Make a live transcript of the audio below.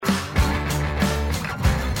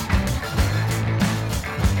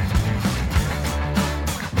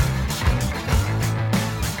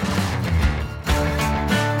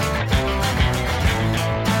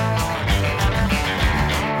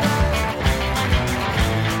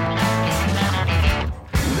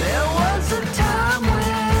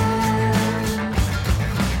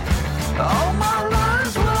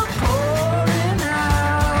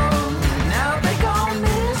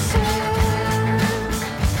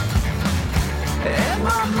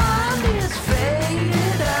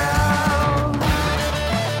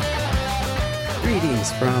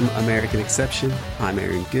from American Exception. I'm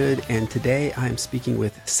Aaron Good, and today I'm speaking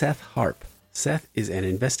with Seth Harp. Seth is an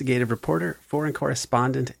investigative reporter, foreign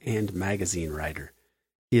correspondent, and magazine writer.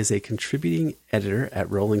 He is a contributing editor at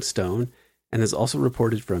Rolling Stone and has also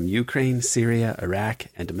reported from Ukraine, Syria, Iraq,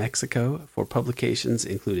 and Mexico for publications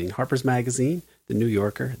including Harper's Magazine, The New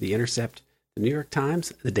Yorker, The Intercept, The New York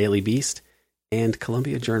Times, The Daily Beast, and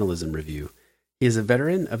Columbia Journalism Review. He is a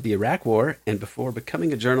veteran of the Iraq War and before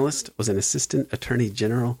becoming a journalist was an assistant attorney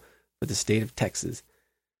general for the state of Texas.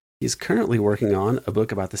 He is currently working on a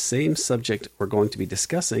book about the same subject we're going to be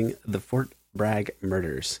discussing, the Fort Bragg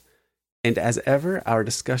murders. And as ever, our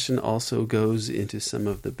discussion also goes into some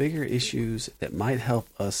of the bigger issues that might help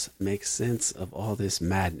us make sense of all this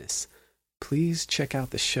madness. Please check out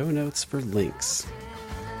the show notes for links.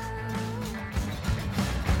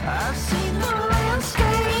 I've seen the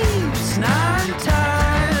landscapes 9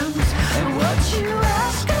 times, and what you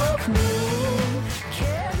ask of me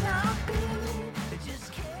cannot be, it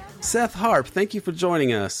just can't. Seth Harp, thank you for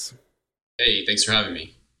joining us. Hey, thanks for having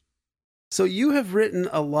me. So you have written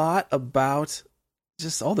a lot about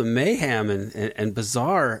just all the mayhem and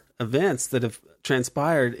bizarre events that have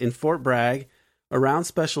transpired in Fort Bragg around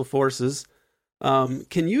Special Forces.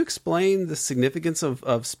 Can you explain the significance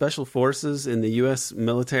of Special Forces in the U.S.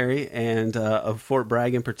 military and of Fort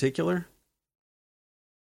Bragg in particular?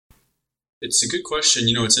 It's a good question.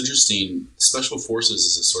 You know, it's interesting. Special Forces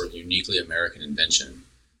is a sort of uniquely American invention.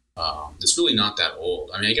 It's really not that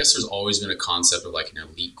old. I mean, I guess there's always been a concept of like an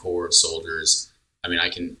elite corps of soldiers. I mean, I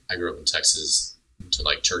grew up in Texas, went to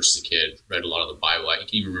like church as a kid, read a lot of the Bible. I can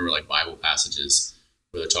even remember like Bible passages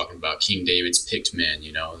where they're talking about King David's picked men,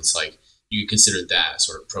 you know, it's like, you consider that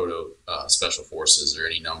sort of proto special forces or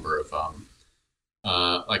any number of,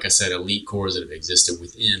 like I said, elite corps that have existed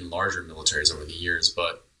within larger militaries over the years.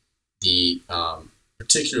 But the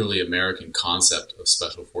particularly American concept of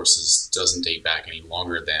special forces doesn't date back any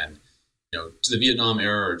longer than, you know, to the Vietnam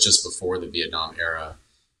era or just before the Vietnam era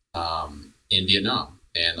in Vietnam.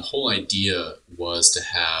 And the whole idea was to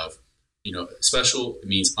have, you know, special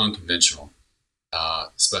means unconventional.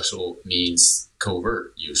 Special means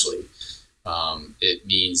covert, usually. It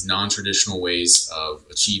means non-traditional ways of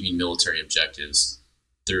achieving military objectives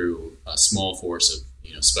through a small force of,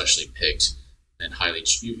 you know, specially picked and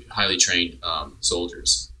highly trained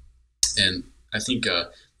soldiers. And I think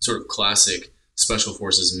sort of classic special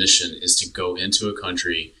forces mission is to go into a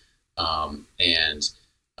country and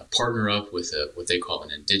partner up with what they call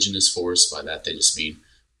an indigenous force. By that, they just mean,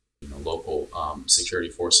 you know, local security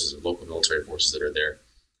forces or local military forces that are there.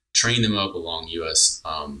 Train them up along U.S.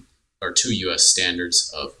 Or to U.S.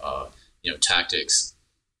 standards of, you know, tactics,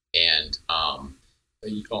 and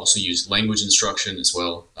you also use language instruction as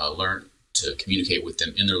well. Learn to communicate with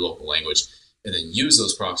them in their local language, and then use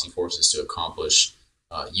those proxy forces to accomplish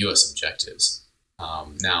U.S. objectives.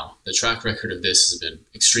 Now, the track record of this has been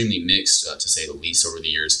extremely mixed, to say the least, over the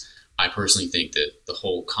years. I personally think that the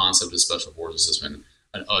whole concept of special forces has been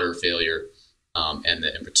an utter failure, and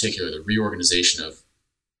that in particular, the reorganization of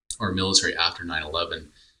our military after 9/11.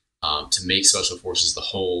 To make special forces the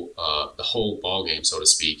whole ball game, so to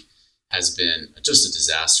speak, has been just a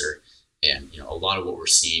disaster. And, you know, a lot of what we're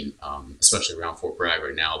seeing, especially around Fort Bragg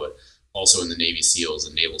right now, but also in the Navy SEALs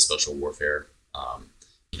and naval special warfare,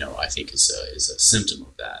 you know, I think is a symptom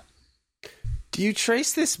of that. Do you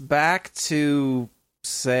trace this back to,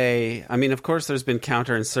 say, I mean, of course, there's been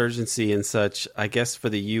counterinsurgency and such. I guess for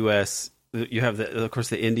the U.S., you have of course,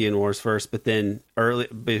 the Indian Wars first, but then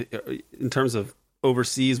in terms of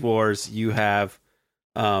overseas wars, you have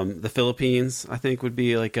the Philippines, I think, would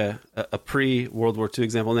be like a pre-World War II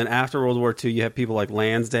example. And then after World War II, you have people like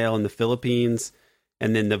Lansdale in the Philippines,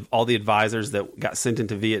 and then all the advisors that got sent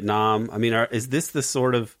into Vietnam. I mean, is this the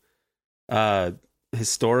sort of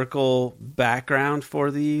historical background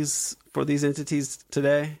for these entities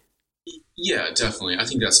today? Yeah, definitely. I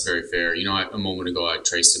think that's very fair. You know, a moment ago, I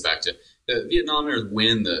traced it back to the Vietnam era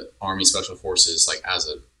when the Army Special Forces, like as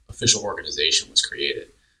a official organization, was created.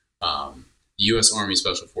 The U.S. Army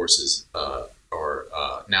Special Forces, or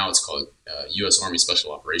now it's called U.S. Army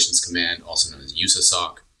Special Operations Command, also known as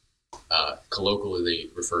USASOC, colloquially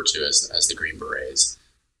referred to as the Green Berets.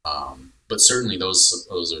 But certainly those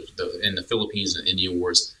are in the Philippines and the Indian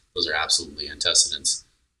Wars. Those are absolutely antecedents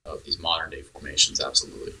of these modern day formations.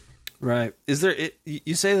 Absolutely. Right. Is there?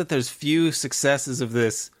 You say that there's few successes of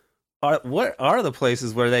this. What are the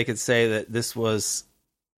places where they could say that this was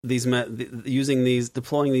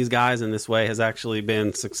deploying these guys in this way has actually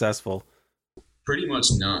been successful? Pretty much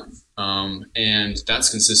none. And that's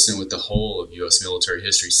consistent with the whole of U.S. military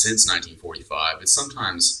history since 1945. It's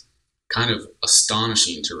sometimes kind of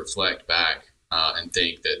astonishing to reflect back and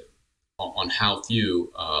think that on how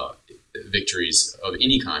few victories of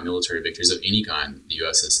any kind, military victories of any kind, the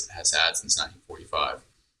U.S. has had since 1945.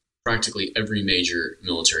 Practically every major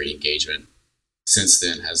military engagement since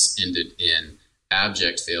then has ended in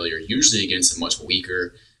abject failure, usually against a much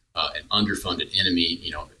weaker and underfunded enemy.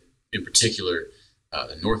 In particular,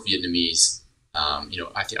 the North Vietnamese.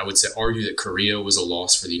 I would argue that Korea was a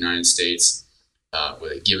loss for the United States.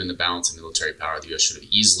 Given the balance of military power, the U.S. should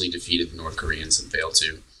have easily defeated the North Koreans and failed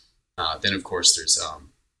to. Then, of course, there's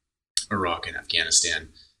Iraq and Afghanistan.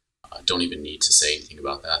 Don't even need to say anything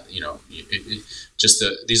about that.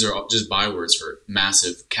 These are just bywords for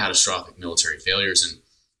massive, catastrophic military failures, and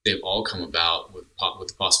they've all come about with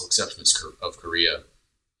the possible exception of Korea,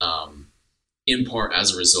 in part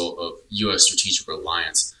as a result of U.S. strategic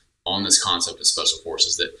reliance on this concept of special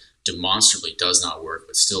forces that demonstrably does not work,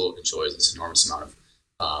 but still enjoys this enormous amount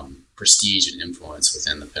of prestige and influence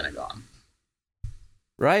within the Pentagon.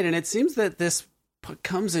 Right, and it seems that this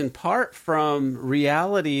comes in part from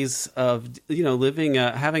realities of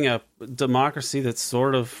having a democracy that's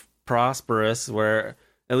sort of prosperous, where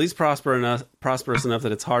at least prosperous enough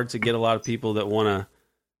that it's hard to get a lot of people that want to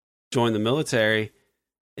join the military,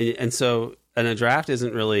 and a draft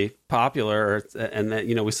isn't really popular, and that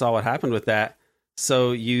we saw what happened with that.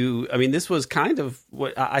 So this was kind of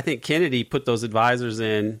what I think Kennedy put those advisors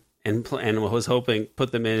in and was hoping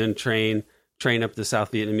put them in and train up the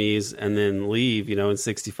South Vietnamese and then leave, in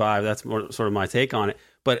 65. That's more sort of my take on it.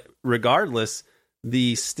 But regardless,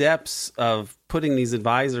 the steps of putting these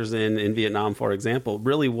advisors in Vietnam, for example,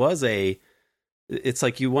 really was it's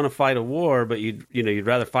like you want to fight a war, but you'd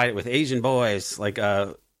rather fight it with Asian boys, like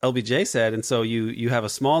LBJ said. And so you have a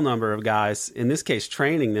small number of guys, in this case,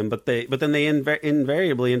 training them, but then they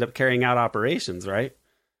invariably end up carrying out operations, right?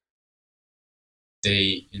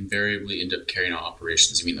 They invariably end up carrying out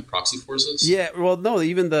operations. You mean the proxy forces? Yeah, well, no,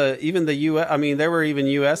 even the U.S. I mean, there were even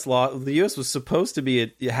U.S. law. The U.S. was supposed to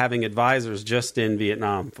be having advisors just in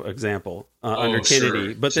Vietnam, for example, under Kennedy.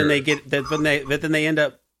 Sure, but then they end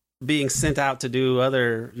up being sent out to do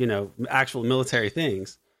other, actual military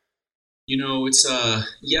things. It's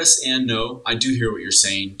yes and no. I do hear what you're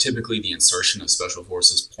saying. Typically, the insertion of special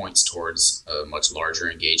forces points towards a much larger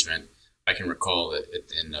engagement. I can recall that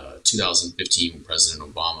in 2015, when President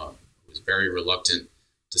Obama was very reluctant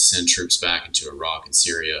to send troops back into Iraq and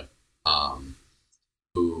Syria,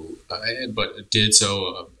 but did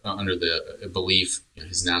so under the belief,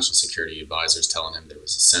 his national security advisors telling him that it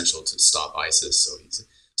was essential to stop ISIS. So he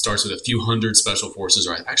starts with a few hundred special forces,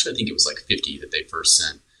 or actually I think it was like 50 that they first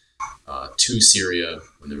sent to Syria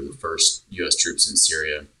when there were the first U.S. troops in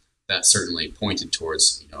Syria. That certainly pointed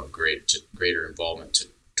towards greater involvement to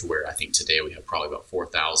where I think today we have probably about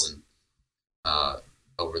 4,000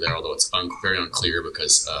 over there, although it's very unclear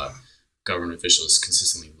because government officials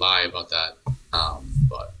consistently lie about that.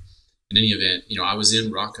 But in any event, I was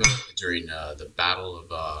in Raqqa during the Battle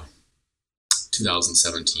of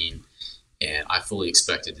 2017, and I fully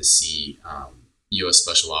expected to see U.S.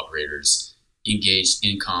 special operators engaged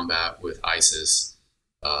in combat with ISIS.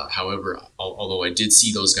 However, although I did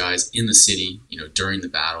see those guys in the city, during the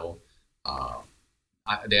battle,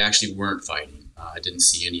 they actually weren't fighting. I didn't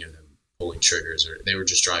see any of them pulling triggers, or they were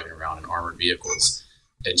just driving around in armored vehicles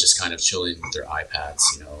and just kind of chilling with their iPads,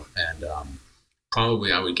 and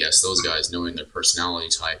probably I would guess those guys, knowing their personality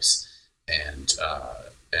types and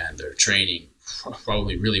their training,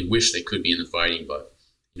 probably really wish they could be in the fighting. But,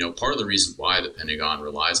 part of the reason why the Pentagon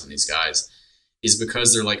relies on these guys is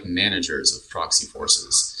because they're like managers of proxy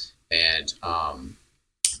forces, and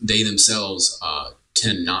they themselves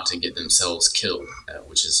tend not to get themselves killed,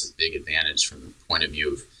 which is a big advantage from the point of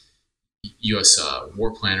view of U.S.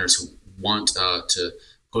 War planners who want to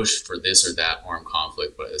push for this or that armed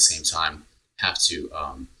conflict, but at the same time have to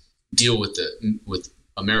deal with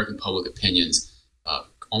American public opinion's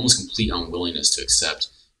almost complete unwillingness to accept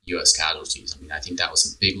U.S. casualties. I think that was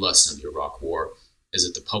a big lesson of the Iraq War, is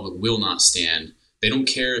that the public will not stand. They don't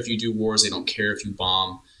care if you do wars. They don't care if you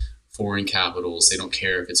bomb foreign capitals. They don't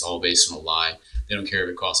care if it's all based on a lie. They don't care if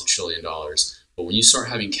it costs $1 trillion. But when you start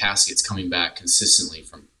having caskets coming back consistently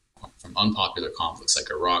from unpopular conflicts like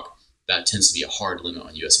Iraq, that tends to be a hard limit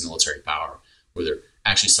on U.S. military power, where there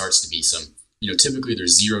actually starts to be some, typically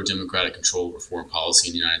there's zero democratic control over foreign policy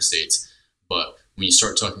in the United States. But when you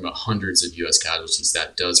start talking about hundreds of U.S. casualties,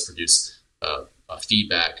 that does produce a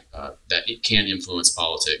feedback that it can influence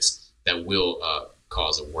politics that will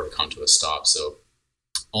cause a war to come to a stop. So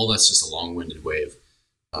all that's just a long-winded way of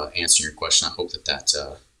answering your question. I hope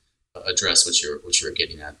that addressed what you're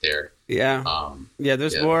getting at there. Yeah.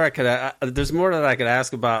 There's more that I could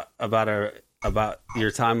ask about about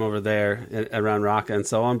your time over there around Raqqa and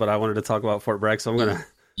so on, but I wanted to talk about Fort Bragg, so I'm gonna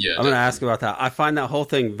ask about that. I find that whole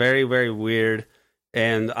thing very, very weird,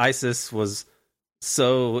 and ISIS was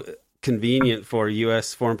so convenient for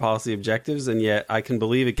U.S. foreign policy objectives, and yet I can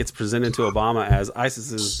believe it gets presented to Obama as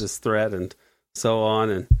ISIS is this threat and so on.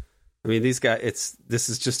 And I mean, these guys, this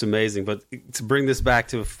is just amazing. But to bring this back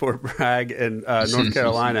to Fort Bragg and North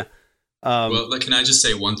Carolina. Well, can I just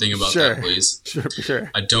say one thing about that, please?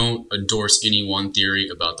 Sure. I don't endorse any one theory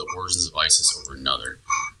about the origins of ISIS over another.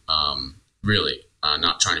 Really,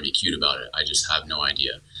 not trying to be cute about it. I just have no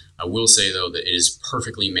idea. I will say, though, that it is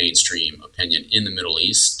perfectly mainstream opinion in the Middle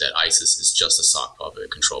East that ISIS is just a sock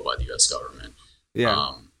puppet controlled by the U.S. government.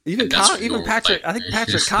 Yeah. Even Patrick, I think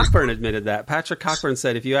Patrick Cockburn admitted that. Patrick Cockburn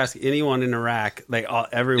said if you ask anyone in Iraq,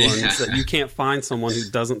 everyone said you can't find someone who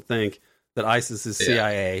doesn't think that ISIS is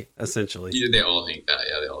CIA, essentially. Yeah, they all think that.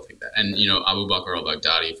 Yeah, they all think that. And, Abu Bakr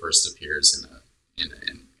al-Baghdadi first appears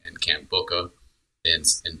in Camp Bucca in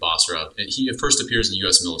Basra. And he first appears in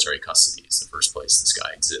U.S. military custody. It's the first place this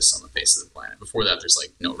guy exists on the face of the planet. Before that, there's,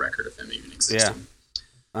 no record of him even existing.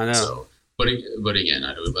 Yeah, I know. So, but again,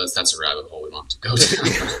 that's a rabbit hole we want to go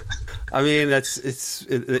down. I mean,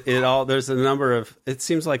 there's a number of, it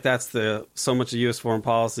seems like that's so much of U.S. foreign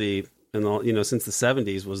policy since the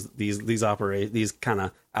 70s was these kind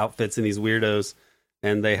of outfits and these weirdos,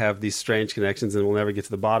 and they have these strange connections, and we'll never get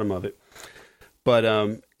to the bottom of it. But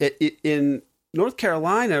in North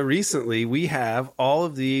Carolina recently, we have all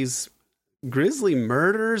of these grisly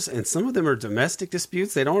murders, and some of them are domestic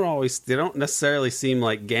disputes. They don't necessarily seem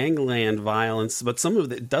like gangland violence, but some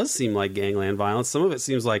of it does seem like gangland violence. Some of it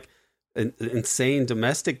seems like insane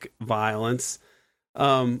domestic violence.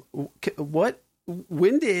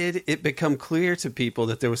 When did it become clear to people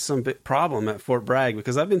that there was some big problem at Fort Bragg?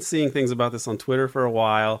 Because I've been seeing things about this on Twitter for a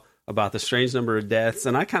while, about the strange number of deaths,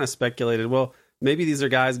 and I kind of speculated, well, maybe these are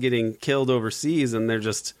guys getting killed overseas and they're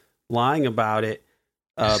just lying about it,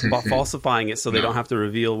 falsifying it so they don't have to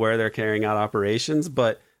reveal where they're carrying out operations.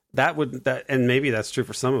 But and maybe that's true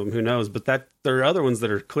for some of them, who knows? But there are other ones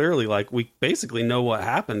that are clearly we basically know what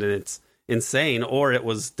happened and it's insane, or it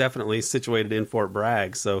was definitely situated in Fort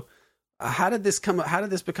Bragg. So how did this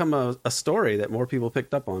become a story that more people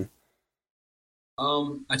picked up on?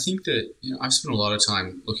 I think that I've spent a lot of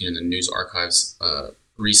time looking in the news archives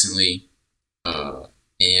recently,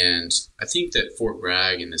 and I think that Fort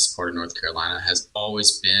Bragg in this part of North Carolina has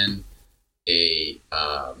always been a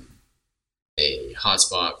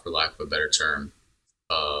hotspot, for lack of a better term,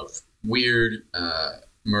 of weird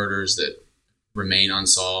murders that remain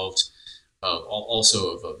unsolved.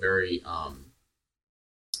 Also of a very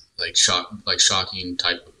shocking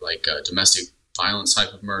type of domestic violence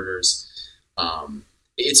type of murders.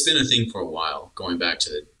 It's been a thing for a while, going back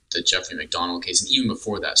to the Jeffrey McDonald case, and even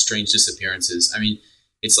before that, strange disappearances. I mean,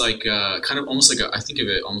 it's kind of almost I think of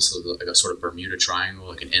it almost like a sort of Bermuda Triangle,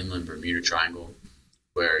 like an inland Bermuda Triangle,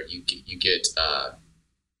 where you get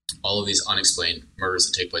all of these unexplained murders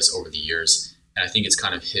that take place over the years. And I think it's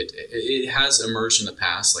kind of it has emerged in the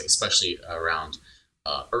past, especially around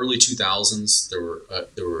early 2000s. There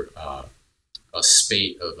were a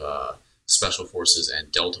spate of special forces and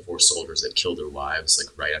Delta Force soldiers that killed their wives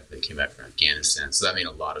right after they came back from Afghanistan. So that made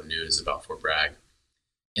a lot of news about Fort Bragg.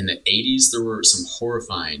 In the 80s, there were some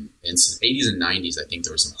horrifying incidents. 80s and 90s, I think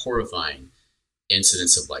there were some horrifying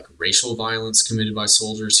incidents of racial violence committed by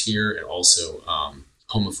soldiers here, and also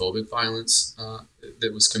homophobic violence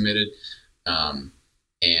that was committed.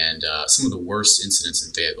 And some of the worst incidents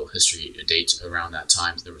in Fayetteville history date around that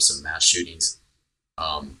time. There were some mass shootings.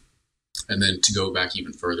 And then to go back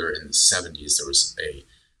even further, in the 70s, there was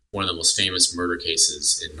one of the most famous murder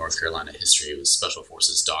cases in North Carolina history. It was Special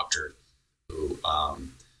Forces doctor who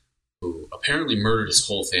apparently murdered his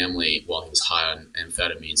whole family while he was high on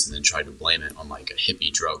amphetamines, and then tried to blame it on a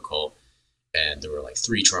hippie drug cult. And there were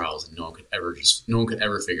 3 trials, and no one could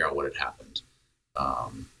ever figure out what had happened.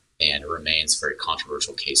 And it remains a very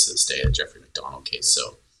controversial case to this day, the Jeffrey McDonald case.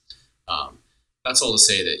 So that's all to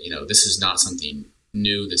say that this is not something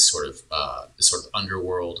new, this sort of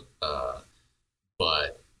underworld,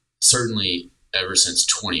 but certainly ever since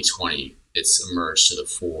 2020, it's emerged to the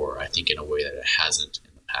fore, I think, in a way that it hasn't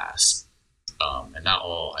in the past. And that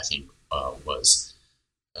all, I think, was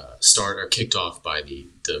kicked off by the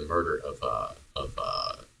murder of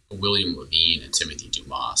William Levine and Timothy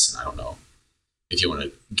Dumas. And I don't know if you want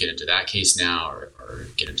to get into that case now or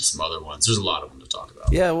get into some other ones. There's a lot of them to talk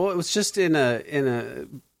about. Yeah, well, it was just in a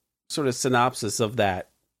sort of synopsis of that,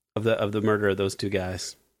 of the murder of those 2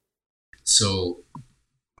 guys. So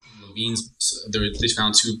they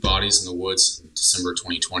found 2 bodies in the woods in December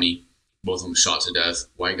 2020. Both of them shot to death.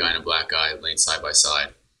 White guy and a black guy laying side by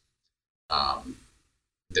side.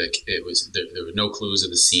 There were no clues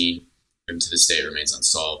of the scene, and to this day it remains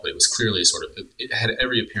unsolved. But it was clearly it had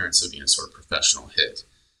every appearance of being a sort of professional hit.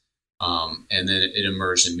 And then it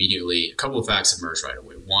emerged immediately. A couple of facts emerged right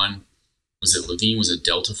away. One was that Levine was a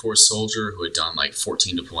Delta Force soldier who had done like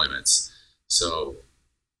 14 deployments. So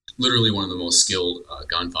literally one of the most skilled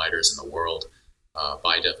gunfighters in the world,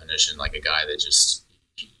 by definition, like a guy that just,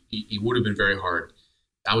 he would have been very hard.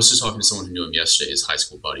 I was just talking to someone who knew him yesterday, his high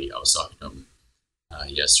school buddy. I was talking to him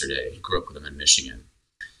yesterday. He grew up with him in Michigan.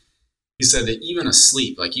 He said that even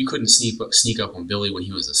asleep, like you couldn't sneak up on Billy when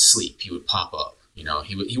he was asleep. He would pop up. You know,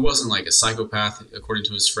 he wasn't like a psychopath, according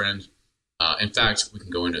to his friend. In fact, we can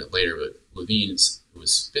go into it later, but Levine's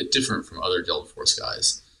was a bit different from other Delta Force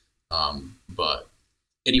guys. But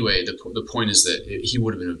anyway, the point is that he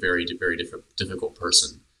would have been a very, very difficult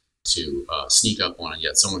person to sneak up on, and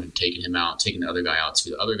yet someone had taken him out, taken the other guy out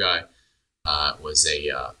too. The other guy was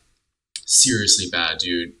a seriously bad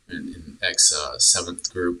dude in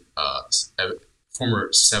ex-7th group, former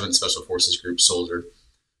 7th Special Forces group soldier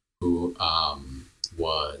who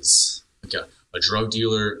was like a drug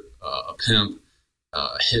dealer, a pimp,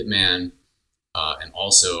 a hitman, and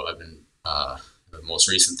also the most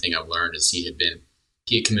recent thing I've learned is he had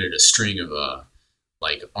committed a string of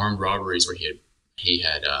like armed robberies where he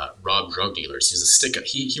had robbed drug dealers.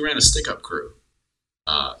 He ran a stick-up crew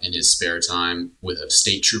in his spare time with a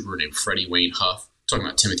state trooper named Freddie Wayne Huff. I'm talking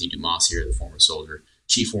about Timothy Dumas here, the former soldier.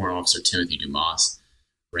 Chief Warrant Officer Timothy Dumas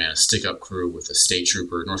ran a stick-up crew with a state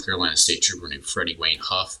trooper, North Carolina state trooper named Freddie Wayne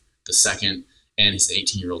Huff II, and his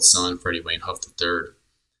 18-year-old son, Freddie Wayne Huff III.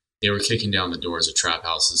 They were kicking down the doors of trap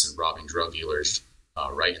houses and robbing drug dealers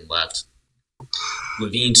right and left.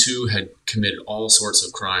 Levine, too, had committed all sorts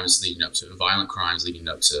of crimes violent crimes leading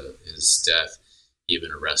up to his death. He had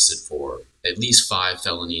been arrested for at least 5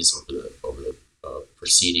 felonies over the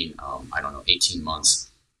preceding, 18 months,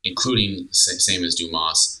 including, same as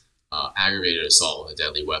Dumas, aggravated assault with a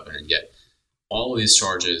deadly weapon. And yet all of these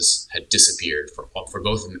charges had disappeared for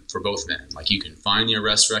both men. Like, you can find the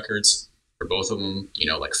arrest records for both of them,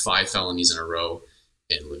 like 5 felonies in a row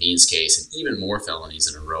in Levine's case, and even more felonies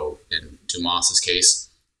in a row in Dumas's case.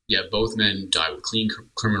 Yet both men died with clean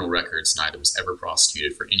criminal records. Neither was ever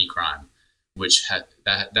prosecuted for any crime, which had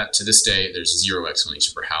that to this day, there's zero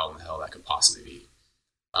explanation for how in the hell that could possibly be.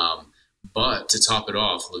 But to top it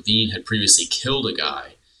off, Levine had previously killed a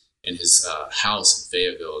guy in his house in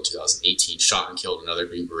Fayetteville in 2018, shot and killed another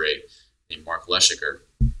Green Beret named Mark Leschiker.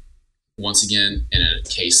 Once again, in a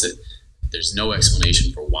case that there's no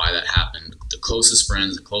explanation for why that happened. The closest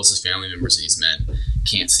friends, the closest family members of these men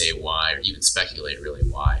can't say why or even speculate really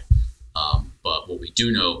why. But what we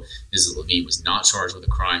do know is that Levine was not charged with a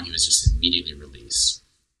crime. He was just immediately released.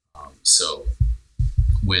 So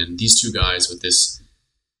when these two guys with this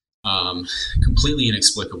completely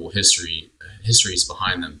inexplicable histories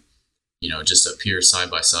behind them, just appear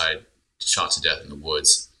side by side, shot to death in the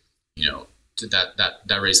woods,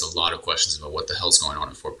 that raised a lot of questions about what the hell's going on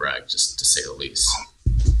at Fort Bragg, just to say the least.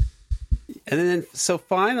 And then, so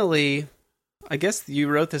finally, I guess you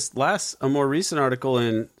wrote a more recent article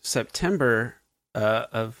in September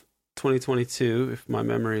of 2022, if my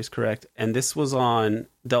memory is correct, and this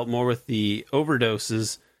dealt more with the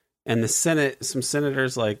overdoses and the Senate. Some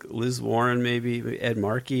senators like Liz Warren, maybe Ed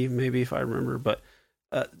Markey, maybe if I remember, but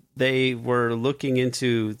they were looking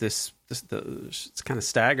into this kind of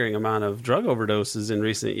staggering amount of drug overdoses in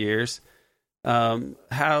recent years.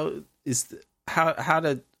 How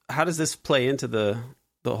does this play into the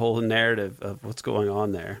whole narrative of what's going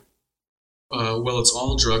on there? Well, it's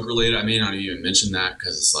all drug related. I may not even mention that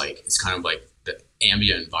because it's kind of like the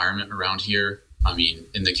ambient environment around here. I mean,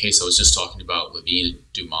 in the case I was just talking about, Levine and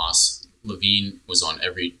Dumas, Levine was on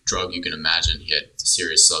every drug you can imagine. He had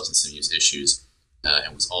serious substance abuse issues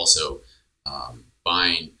and was also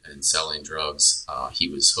buying and selling drugs. He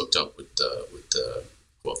was hooked up with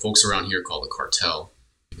what folks around here call the cartel.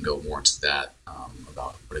 We can go more into that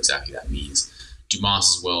about what exactly that means.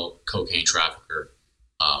 Dumas as well, cocaine trafficker,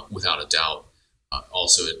 without a doubt,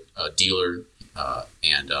 also a dealer,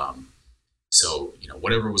 and so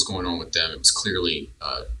whatever was going on with them, it was clearly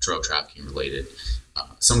drug trafficking related.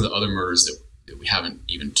 Some of the other murders that we haven't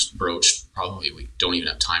even broached, probably we don't even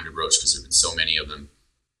have time to broach because there have been so many of them.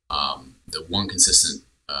 The one consistent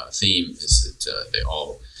theme is that they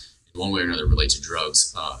all, in one way or another, relate to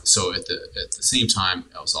drugs. So at the same time,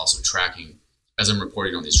 I was also tracking, as I'm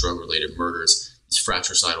reporting on these drug-related murders, these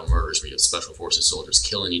fratricidal murders where you have special forces soldiers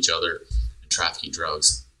killing each other and trafficking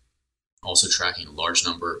drugs. Also tracking a large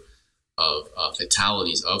number of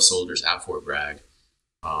fatalities of soldiers at Fort Bragg.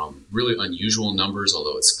 Really unusual numbers,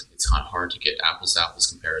 although it's kind of hard to get apples to apples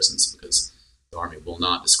comparisons because the Army will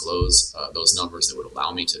not disclose those numbers that would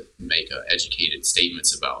allow me to make educated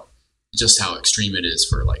statements about just how extreme it is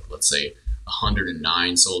for, like, let's say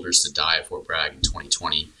 109 soldiers to die at Fort Bragg in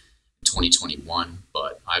 2020 and 2021.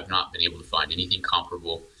 But I've not been able to find anything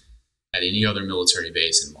comparable at any other military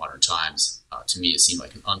base in modern times. To me, it seemed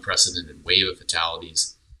like an unprecedented wave of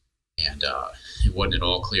fatalities, and it wasn't at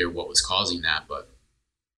all clear what was causing that. But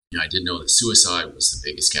I did know that suicide was the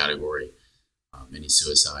biggest category. Many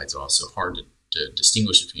suicides, also hard to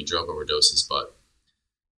distinguish between drug overdoses. But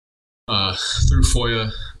through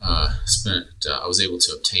FOIA, I was able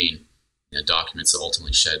to obtain documents that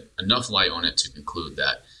ultimately shed enough light on it to conclude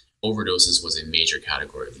that overdoses was a major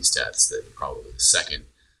category of these deaths. That probably the second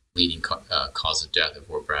leading cause of death at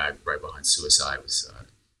Fort Bragg, right behind suicide, was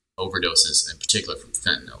overdoses, in particular from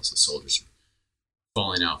fentanyl. So soldiers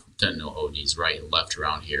falling out from fentanyl ODs right and left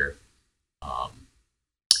around here.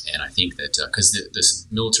 And I think that because this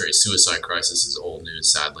military suicide crisis is old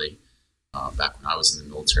news, sadly. Back when I was in the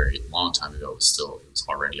military a long time ago, it was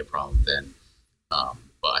already a problem then.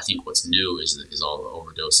 But I think what's new is all the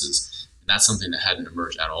overdoses. And that's something that hadn't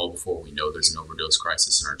emerged at all before. We know there's an overdose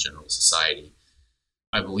crisis in our general society.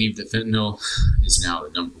 I believe that fentanyl is now the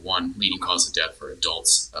number one leading cause of death for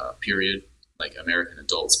adults, period. Like American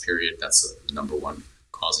adults, period. That's the number one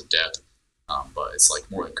cause of death. But it's like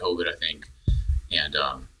more than COVID, I think. And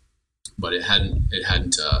but it hadn't.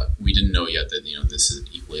 We didn't know yet that this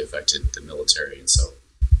had equally affected the military, and so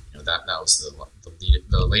that was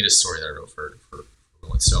the latest story that I wrote for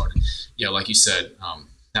Rolling Stone. And, yeah, like you said,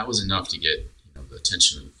 that was enough to get the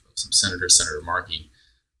attention of some senators. Senator Markey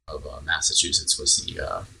of Massachusetts was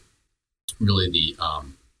really the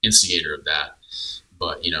instigator of that.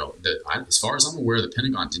 But as far as I'm aware, the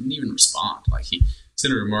Pentagon didn't even respond.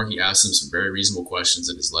 Senator Markey asked him some very reasonable questions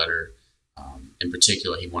in his letter. In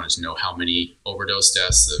particular, he wanted to know how many overdose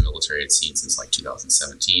deaths the military had seen since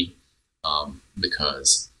 2017,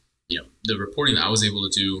 because the reporting that I was able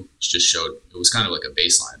to do just showed it was kind of like a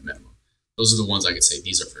baseline minimum. Those are the ones I could say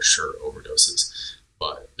these are for sure overdoses.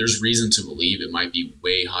 But there's reason to believe it might be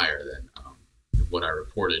way higher than what I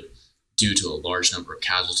reported, due to a large number of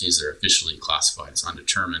casualties that are officially classified as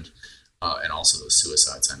undetermined, and also the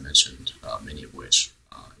suicides I mentioned, many of which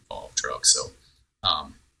involve drugs. So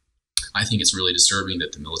I think it's really disturbing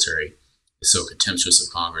that the military is so contemptuous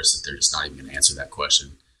of Congress that they're just not even going to answer that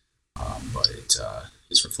question. But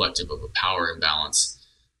it's reflective of a power imbalance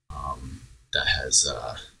that has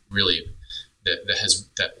really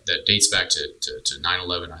that dates back to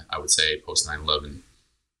 9/11. I would say post 9/11,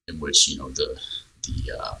 in which the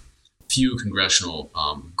few congressional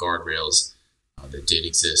guardrails that did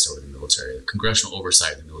exist over the military, the congressional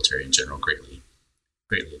oversight of the military in general, greatly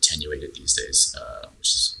attenuated these days,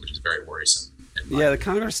 which is very worrisome. The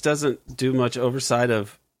Congress doesn't do much oversight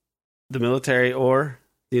of the military or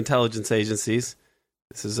the intelligence agencies.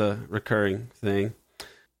 This is a recurring thing.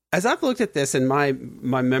 As I've looked at this, and my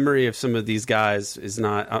memory of some of these guys is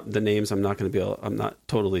not the names. I'm not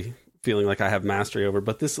totally feeling like I have mastery over.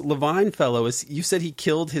 But this Levine fellow, you said he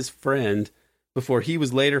killed his friend before he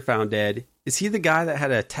was later found dead. Is he the guy that had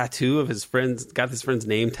a tattoo of his friend's, got his friend's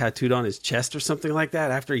name tattooed on his chest or something like that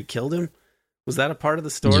after he killed him? Was that a part of the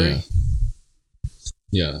story?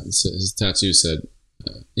 Yeah. His tattoo said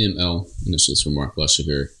ML, initials for Mark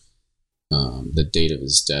Blushever. The date of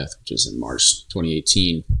his death, which was in March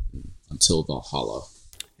 2018, until Valhalla.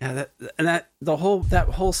 Yeah, that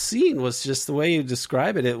whole scene was just the way you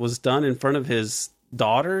describe it. It was done in front of his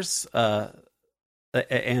daughters, and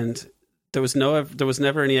there was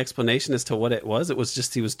never any explanation as to what it was. It was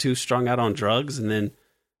just he was too strung out on drugs, and then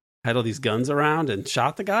had all these guns around and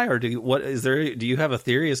shot the guy. Or do you have a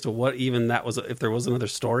theory as to what even that was? If there was another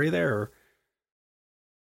story there, or?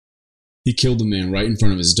 He killed the man right in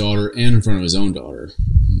front of his daughter and in front of his own daughter,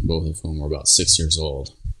 both of whom were about 6 years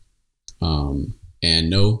old. And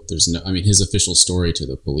no, his official story to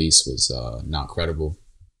the police was not credible,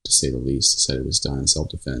 to say the least. He said it was done in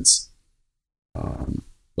self-defense.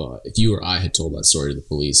 But if you or I had told that story to the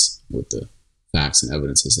police with the facts and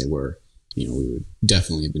evidence as they were, we would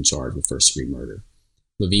definitely have been charged with first-degree murder.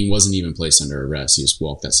 Levine wasn't even placed under arrest. He just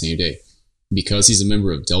walked that same day. Because he's a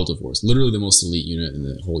member of Delta Force, literally the most elite unit in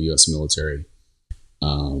the whole U.S. military,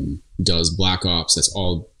 does Black Ops. That's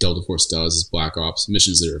all Delta Force does is Black Ops,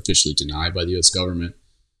 missions that are officially denied by the U.S. government.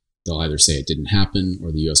 They'll either say it didn't happen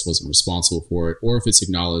or the U.S. wasn't responsible for it, or if it's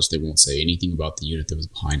acknowledged, they won't say anything about the unit that was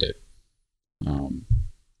behind it.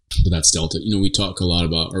 But that's Delta. We talk a lot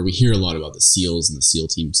about, or we hear a lot about the SEALs and the SEAL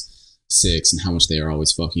Teams 6 and how much they are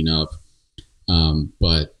always fucking up.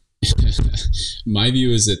 But My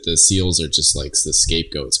view is that the SEALs are just like the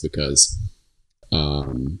scapegoats because,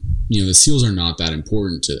 the SEALs are not that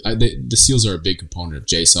important the SEALs are a big component of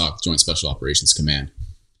JSOC, Joint Special Operations Command,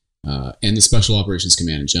 and the Special Operations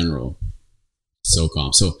Command in general,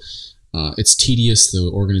 SOCOM. So it's tedious, the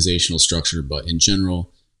organizational structure, but in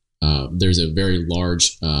general, there's a very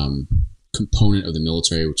large component of the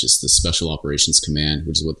military, which is the Special Operations Command,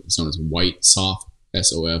 which is what is known as White SOF,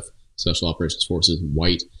 SOF, Special Operations Forces,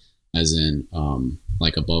 white as in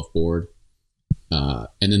like above board.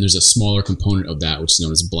 And then there's a smaller component of that, which is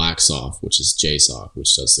known as Black SOF, which is JSOC,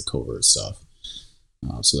 which does the covert stuff.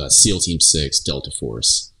 So that's SEAL Team 6, Delta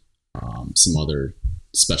Force, some other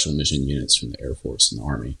special mission units from the Air Force and the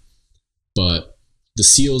Army. But the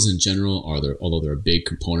SEALs in general although they're a big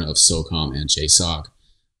component of SOCOM and JSOC,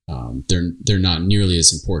 they're not nearly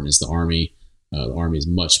as important as the Army. The Army is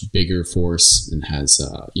a much bigger force and has,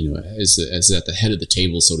 is at the head of the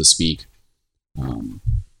table, so to speak.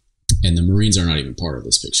 And the Marines are not even part of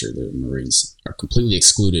this picture. The Marines are completely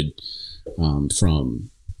excluded from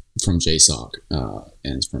JSOC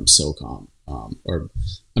and from SOCOM. Or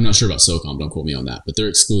I'm not sure about SOCOM, don't quote me on that, but they're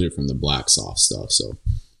excluded from the Black SOF stuff. So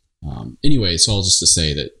anyway, it's all just to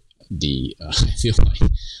say that I feel like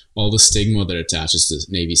all the stigma that attaches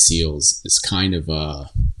to Navy SEALs is kind of a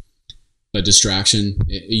distraction.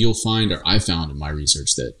 You'll find, or I found in my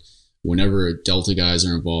research, that whenever Delta guys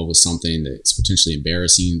are involved with something that's potentially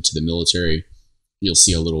embarrassing to the military, you'll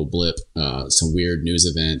see a little blip, some weird news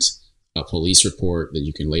event, a police report that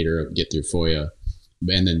you can later get through FOIA,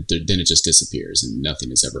 and then it just disappears and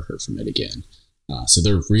nothing is ever heard from it again. So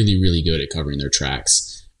they're really, really good at covering their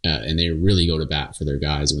tracks, and they really go to bat for their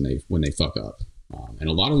guys when they fuck up. And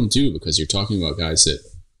a lot of them do, because you're talking about guys that,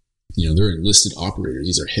 they're enlisted operators.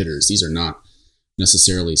 These are hitters. These are not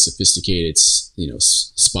necessarily sophisticated,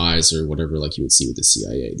 spies or whatever like you would see with the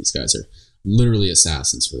CIA. These guys are literally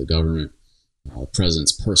assassins for the government,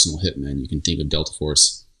 president's personal hitmen. You can think of Delta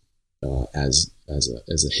Force as a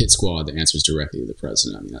hit squad that answers directly to the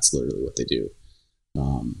president. I mean, that's literally what they do.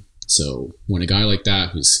 So when a guy like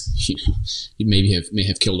that, who's he may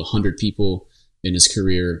have killed 100 people in his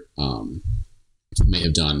career, may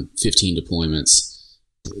have done 15 deployments.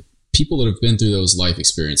 People that have been through those life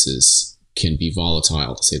experiences can be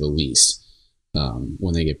volatile, to say the least,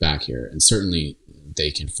 when they get back here. And certainly they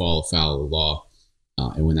can fall afoul of the law.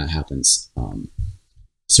 And when that happens,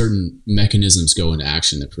 certain mechanisms go into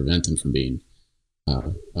action that prevent them from being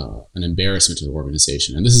an embarrassment to the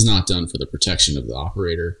organization. And this is not done for the protection of the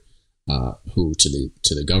operator, who to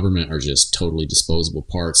the government are just totally disposable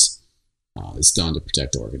parts. It's done to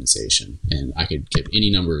protect the organization. And I could give any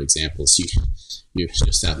number of examples.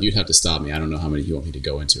 You'd have to stop me. I don't know how many you want me to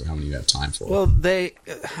go into or how many you have time for. Well,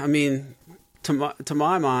 to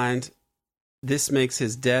my mind, this makes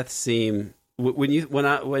his death seem,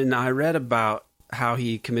 when I read about how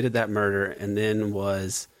he committed that murder and then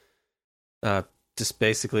was just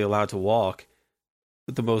basically allowed to walk,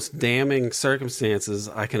 the most damning circumstances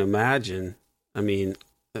I can imagine. I mean,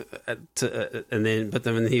 but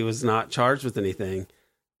then he was not charged with anything.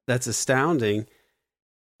 That's astounding.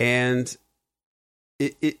 And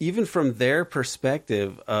even from their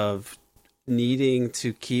perspective of needing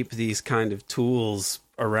to keep these kind of tools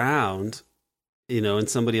around, and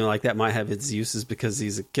somebody like that might have its uses because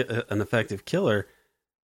he's an effective killer,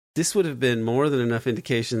 this would have been more than enough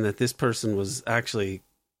indication that this person was actually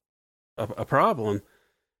a problem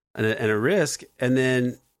and a risk. And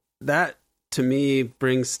then that, to me,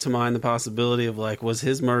 brings to mind the possibility of, like, was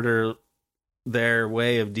his murder their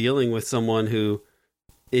way of dealing with someone who,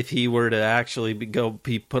 if he were to actually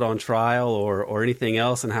be put on trial or anything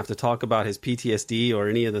else and have to talk about his PTSD or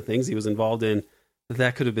any of the things he was involved in,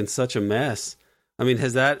 that could have been such a mess. I mean,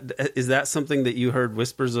 is that something that you heard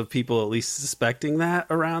whispers of people at least suspecting that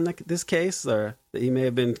around this case, or that he may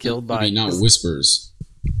have been killed by? I mean, not whispers.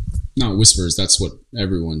 That's what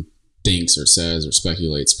everyone thinks or says or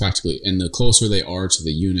speculates practically. And the closer they are to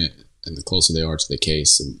the unit and the closer they are to the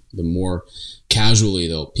case, the more casually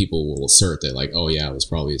people will assert that, like, oh yeah, it was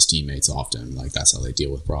probably his teammates often. Like, that's how they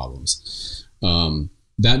deal with problems.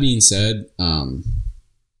 That being said,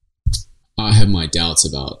 I have my doubts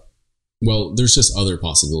about, well, there's just other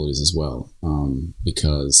possibilities as well,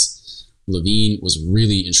 because Levine was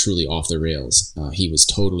really and truly off the rails. He was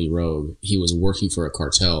totally rogue. He was working for a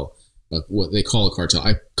cartel, what they call a cartel.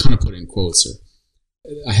 I kind of put in quotes, or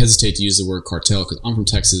I hesitate to use the word cartel because I'm from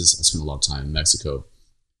Texas. I spent a lot of time in Mexico.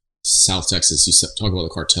 South Texas, you talk about the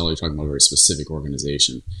cartel, you're talking about a very specific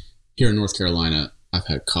organization. Here in North Carolina, I've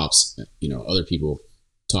had cops, other people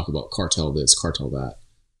talk about cartel this, cartel that.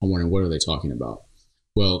 I'm wondering, what are they talking about?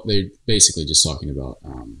 Well, they're basically just talking about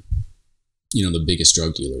the biggest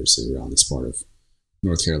drug dealers around this part of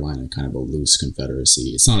North Carolina, kind of a loose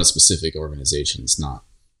confederacy. It's not a specific organization. It's not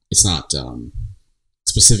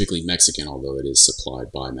specifically Mexican, although it is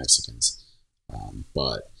supplied by Mexicans.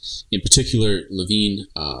 But in particular, Levine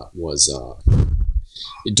was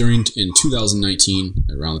in 2019,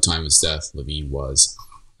 around the time of his death, Levine was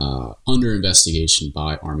under investigation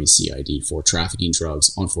by Army CID for trafficking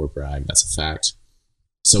drugs on Fort Bragg. That's a fact.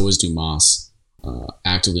 So was Dumas,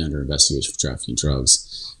 actively under investigation for trafficking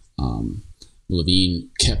drugs. Levine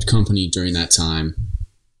kept company during that time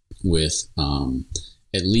with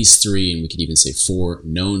at least 3, and we could even say 4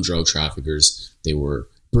 known drug traffickers. They were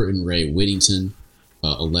Burton Ray Whittington,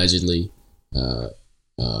 allegedly,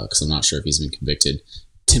 because I'm not sure if he's been convicted.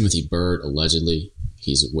 Timothy Bird, allegedly.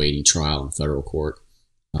 He's awaiting trial in federal court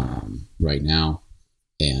right now.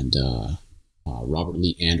 And Robert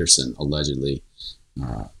Lee Anderson, allegedly,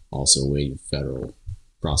 also awaiting federal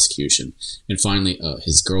prosecution. And finally,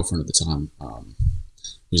 his girlfriend at the time,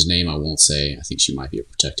 whose name I won't say, I think she might be a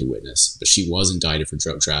protected witness, but she was indicted for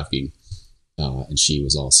drug trafficking, and she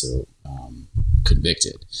was also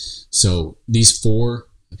convicted. So these 4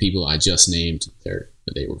 people I just named,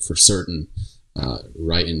 they were for certain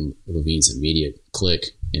right in Levine's immediate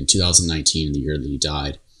clique in 2019, in the year that he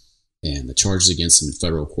died. And the charges against him in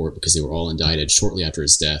federal court, because they were all indicted shortly after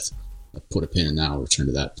his death. I'll put a pin in that, I'll return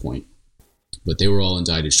to that point. But they were all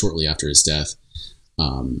indicted shortly after his death,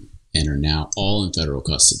 and are now all in federal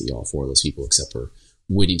custody, all 4 of those people, except for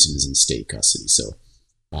Whittington is in state custody. So,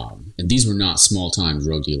 and these were not small-time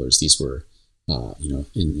drug dealers. These were,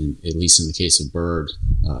 in at least in the case of Bird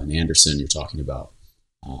and Anderson, you're talking about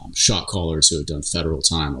shot callers who have done federal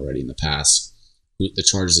time already in the past. The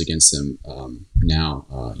charges against them now,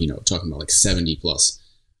 talking about like 70 plus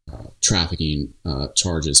trafficking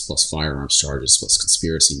charges, plus firearms charges, plus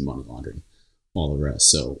conspiracy, money laundering, all the rest.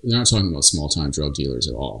 So they're not talking about small-time drug dealers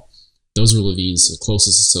at all. Those were Levine's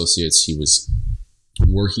closest associates. He was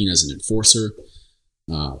working as an enforcer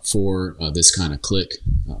for this kind of clique.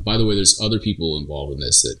 By the way, there's other people involved in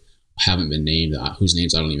this that haven't been named, whose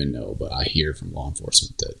names I don't even know, but I hear from law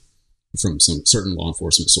enforcement from some certain law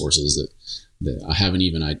enforcement sources that I haven't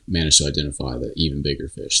even managed to identify the even bigger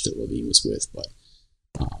fish that Levine was with. But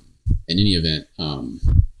in any event,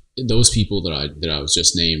 those people that I was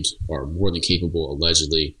just named are more than capable,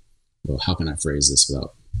 allegedly. Well, how can I phrase this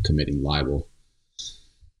without committing libel?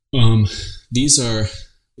 These are,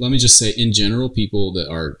 let me just say, in general, people that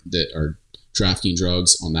are trafficking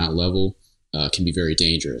drugs on that level can be very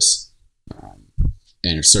dangerous,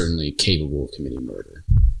 and are certainly capable of committing murder.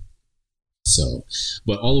 So,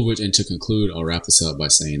 but all of which, and to conclude, I'll wrap this up by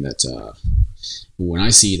saying that when I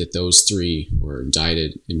see that those 3 were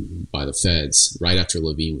indicted by the feds right after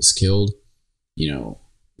Levine was killed, well,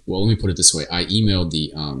 let me put it this way. I emailed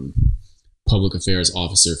the public affairs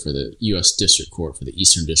officer for the U.S. District Court for the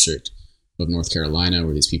Eastern District of North Carolina,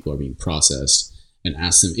 where these people are being processed, and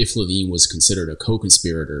asked them if Levine was considered a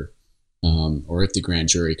co-conspirator, or if the grand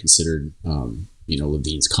jury considered,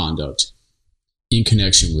 Levine's conduct in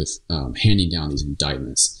connection with handing down these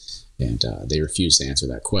indictments. And they refused to answer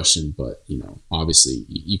that question. But, obviously,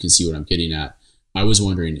 you can see what I'm getting at. I was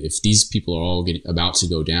wondering if these people are all about to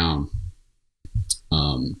go down,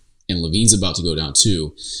 and Levine's about to go down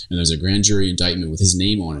too, and there's a grand jury indictment with his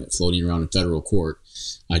name on it floating around in federal court.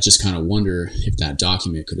 I just kind of wonder if that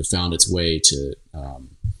document could have found its way to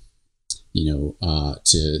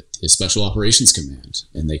the Special Operations Command,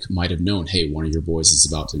 and they might have known, hey, one of your boys is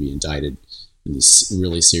about to be indicted in these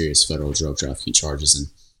really serious federal drug trafficking charges.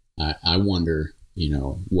 And I wonder,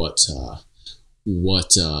 what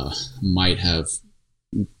might have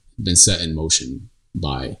been set in motion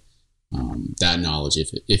by that knowledge,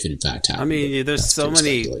 if it in fact happened. I mean, there's so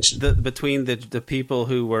many between the people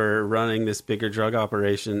who were running this bigger drug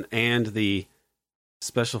operation and the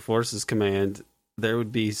Special Forces Command. There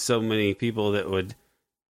would be so many people that would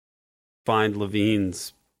find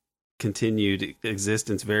Levine's continued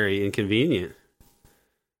existence very inconvenient.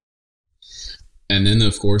 And then,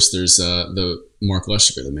 of course, there's the Mark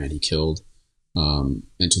Lestricker, the man he killed in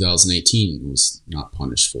 2018, was not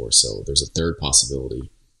punished for. So there's a third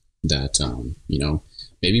possibility that,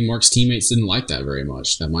 maybe Mark's teammates didn't like that very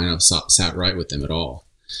much. That might not have sat right with them at all.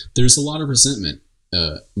 There's a lot of resentment,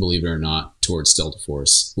 believe it or not, towards Delta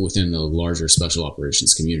Force within the larger special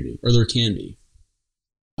operations community, or there can be,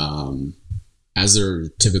 as there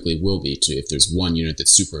typically will be if there's one unit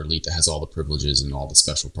that's super elite that has all the privileges and all the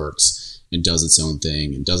special perks and does its own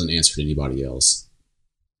thing and doesn't answer to anybody else.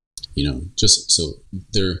 Just so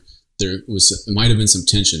there might have been some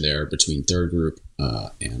tension there between third group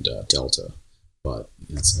and Delta, but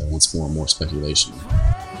it's once more speculation. Way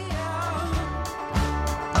out.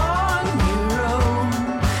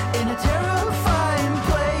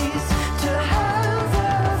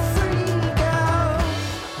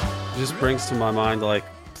 brings to my mind, like,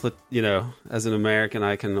 as an American,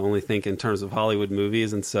 I can only think in terms of Hollywood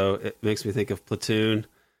movies, and so it makes me think of Platoon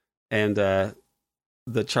and the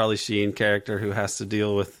Charlie Sheen character who has to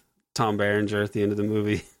deal with Tom Berenger at the end of the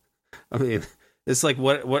movie. I mean, it's like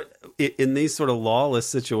what in these sort of lawless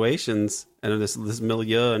situations and this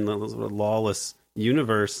milieu and this sort of lawless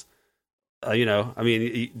universe, I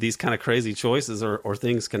mean, these kind of crazy choices or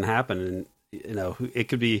things can happen, and it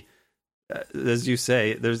could be. As you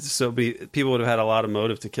say, there's so many people would have had a lot of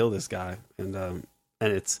motive to kill this guy, and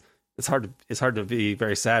it's hard to be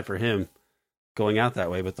very sad for him going out that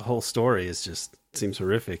way. But the whole story seems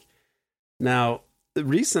horrific. Now,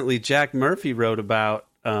 recently, Jack Murphy wrote about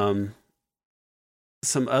some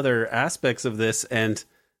other aspects of this and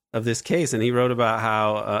of this case, and he wrote about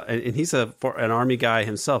how and he's an Army guy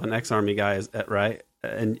himself, an ex-Army guy, right?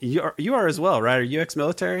 And you are as well, right? Are you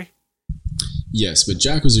ex-military? Yes, but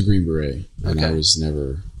Jack was a Green Beret, and Okay. I was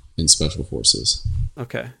never in Special Forces.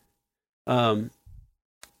 Okay. And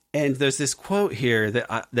there's this quote here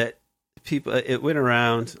that people, it went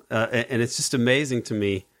around, and it's just amazing to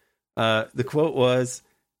me. The quote was,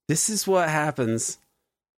 "This is what happens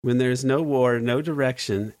when there's no war, no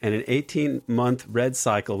direction, and an 18-month red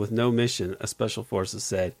cycle with no mission," a Special Forces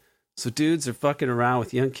said. "So dudes are fucking around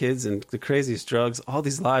with young kids and the craziest drugs, all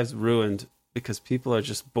these lives ruined because people are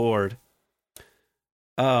just bored."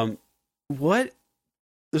 What?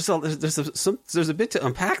 There's a bit to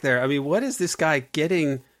unpack there. I mean, what is this guy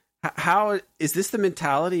getting? How is this the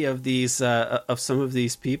mentality of these of some of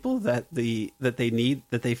these people that they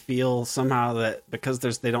feel somehow that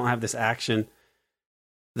because they don't have this action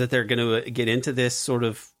that they're going to get into this sort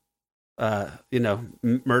of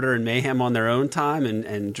murder and mayhem on their own time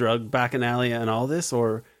and drug bacchanalia and all this?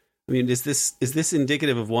 Or I mean, is this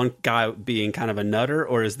indicative of one guy being kind of a nutter,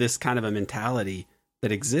 or is this kind of a mentality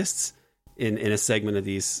that exists in a segment of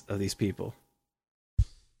these people?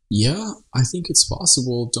 Yeah, I think it's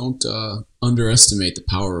possible. Don't underestimate the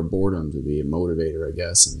power of boredom to be a motivator, I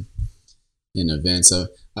guess, in events.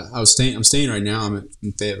 I'm staying right now. I'm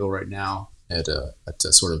in Fayetteville right now at a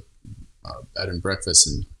sort of bed and breakfast,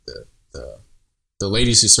 and the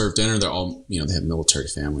ladies who serve dinner, they're all, they have military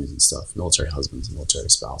families and stuff, military husbands, military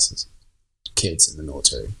spouses, kids in the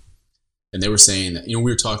military, and they were saying that we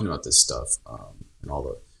were talking about this stuff and all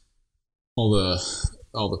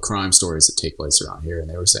the crime stories that take place around here, and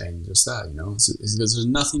they were saying just that, it's because there's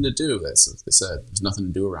nothing to do. That's what they said. There's nothing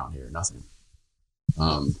to do around here, nothing.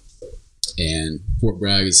 And Fort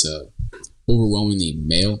Bragg is a overwhelmingly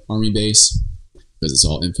male Army base because it's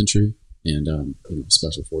all infantry, and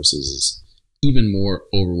Special Forces is even more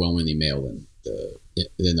overwhelmingly male than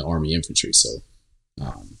the Army infantry. So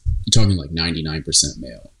you're talking like 99%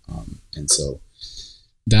 male, and so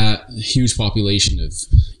that huge population of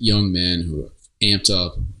young men who are amped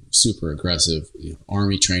up, super aggressive.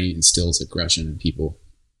 Army training instills aggression in people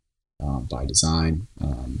by design,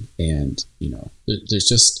 and there's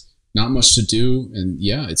just not much to do. And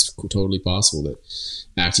yeah, it's totally possible that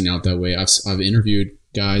acting out that way. I've interviewed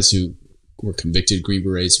guys who were convicted Green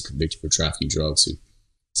Berets, who convicted for trafficking drugs, who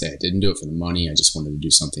say, "I didn't do it for the money. I just wanted to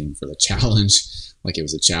do something for the challenge." Like it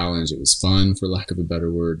was a challenge. It was fun, for lack of a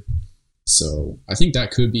better word. So I think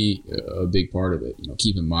that could be a big part of it.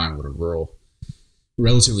 Keep in mind what a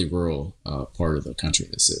relatively rural part of the country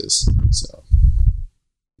this is. So,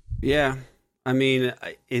 yeah, I mean,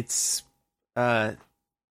 it's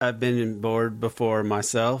I've been bored before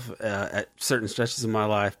myself at certain stretches of my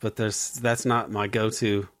life, but that's not my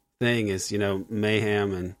go-to thing. Is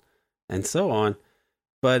mayhem and so on.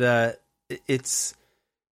 But it's.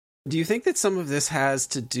 Do you think that some of this has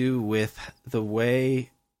to do with the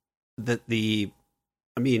way that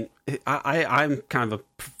I'm kind of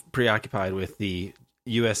preoccupied with the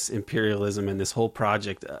U.S. imperialism and this whole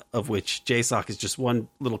project of which JSOC is just one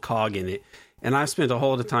little cog in it. And I've spent a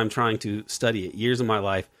whole lot of time trying to study it, years of my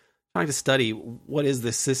life, trying to study what is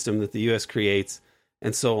this system that the U.S. creates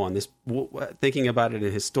and so on. Thinking about it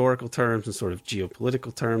in historical terms and sort of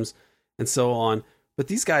geopolitical terms and so on. But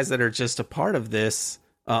these guys that are just a part of this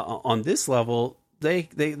on this level,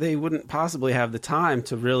 they wouldn't possibly have the time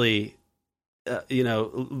to really,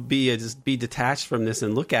 be detached from this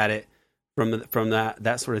and look at it from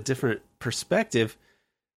that sort of different perspective.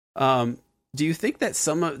 Do you think that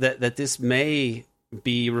that this may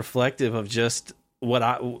be reflective of just what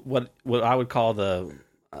I would call the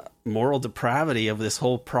moral depravity of this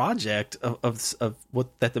whole project of what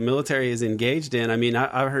that the military is engaged in? I mean,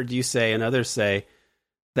 I've heard you say and others say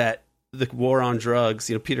that the war on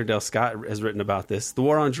drugs, Peter Dale Scott has written about this. The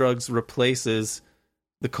war on drugs replaces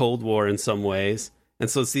the Cold War in some ways. And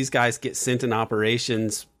so these guys get sent in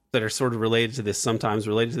operations that are sort of related to this, sometimes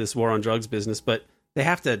related to this war on drugs business, but they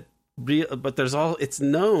have to. But there's all. It's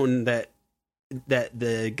known that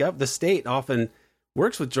the state often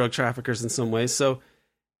works with drug traffickers in some ways. So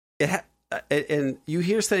and you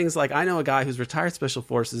hear things like, I know a guy who's retired special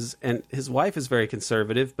forces, and his wife is very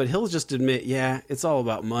conservative, but he'll just admit, yeah, it's all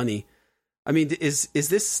about money. I mean, is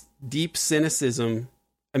this deep cynicism?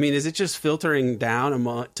 I mean, is it just filtering down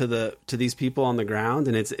to these people on the ground,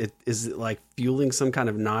 and is it like fueling some kind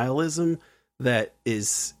of nihilism that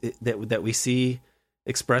we see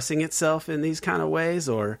expressing itself in these kind of ways?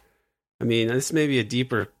 Or, I mean, this may be a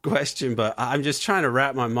deeper question, but I'm just trying to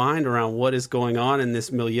wrap my mind around what is going on in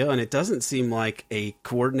this milieu, and it doesn't seem like a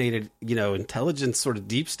coordinated, intelligence sort of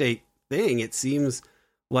deep state thing. It seems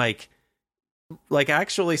like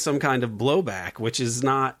actually some kind of blowback, which is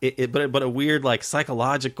not but a weird, like,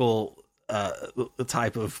 psychological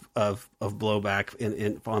type of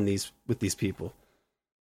blowback on these, with these people.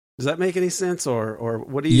 Does that make any sense, or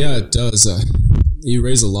what do you? Yeah, it does. You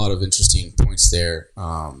raise a lot of interesting points there,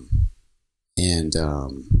 and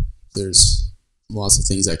there's lots of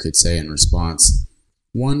things I could say in response.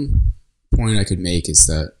 One point I could make is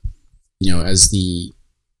that, as the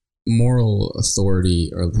moral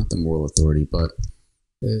authority, or not the moral authority, but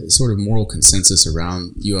sort of moral consensus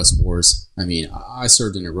around U.S. wars. I mean, I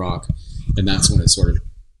served in Iraq, and that's when it sort of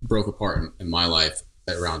broke apart in my life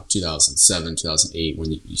at around 2007, 2008,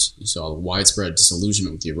 when you saw the widespread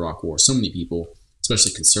disillusionment with the Iraq War. So many people,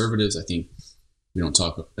 especially conservatives, I think we don't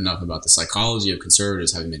talk enough about the psychology of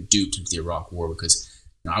conservatives having been duped into the Iraq War, because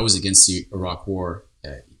I was against the Iraq War.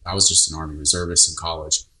 I was just an Army reservist in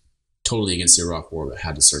college, totally against the Iraq War, but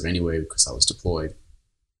had to serve anyway because I was deployed.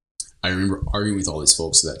 I remember arguing with all these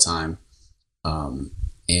folks at that time,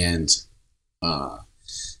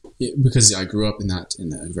 because I grew up in that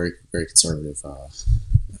very, very conservative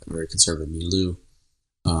milieu,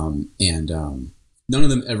 none of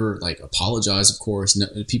them ever apologized. Of course,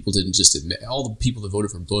 people didn't just admit. All the people that voted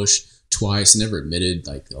for Bush twice never admitted,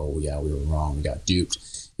 like, oh yeah, we were wrong, we got duped,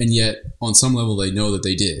 and yet on some level they know that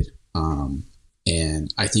they did.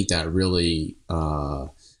 And I think that really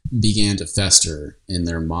began to fester in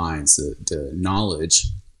their minds, the knowledge,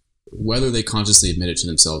 whether they consciously admit it to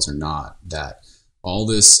themselves or not, that all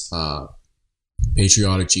this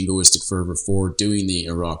patriotic, jingoistic fervor for doing the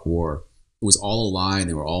Iraq War, it was all a lie, and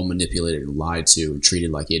they were all manipulated and lied to and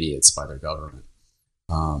treated like idiots by their government.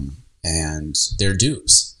 And they're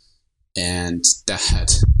dupes. And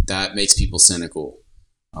that makes people cynical.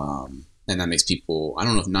 And that makes people, I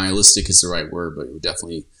don't know if nihilistic is the right word, but we're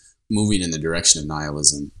definitely moving in the direction of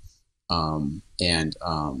nihilism. That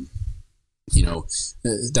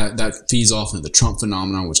feeds off into the Trump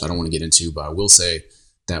phenomenon, which I don't want to get into, but I will say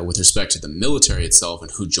that with respect to the military itself and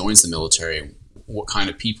who joins the military, what kind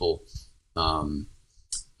of people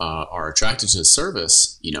are attracted to the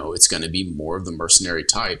service, it's going to be more of the mercenary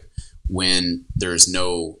type when there's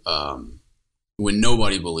when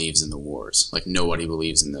nobody believes in the wars. Like, nobody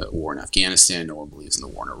believes in the war in Afghanistan, no one believes in the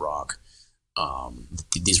war in Iraq.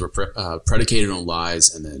 These were predicated on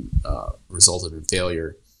lies and then resulted in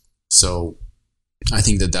failure. So I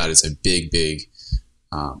think that is a big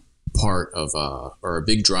part of, or a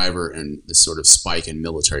big driver in this sort of spike in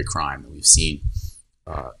military crime that we've seen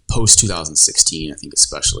post 2016, I think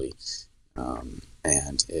especially, and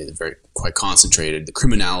quite concentrated. The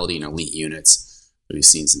criminality in elite units that we've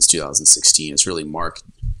seen since 2016 is really marked,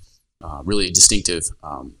 really distinctive,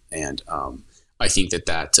 and I think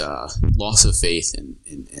that loss of faith in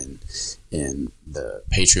the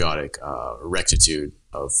patriotic rectitude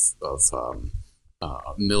of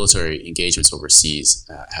military engagements overseas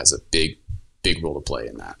has a big role to play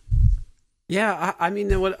in that. Yeah, I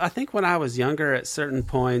mean, I think when I was younger, at certain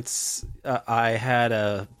points, I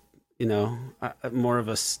had more of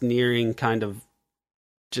a sneering kind of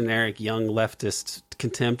generic young leftist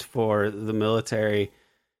contempt for the military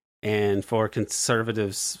and for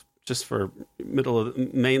conservatives, just for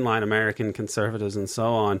mainline American conservatives and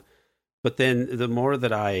so on. But then the more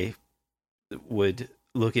that I would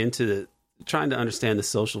look into trying to understand the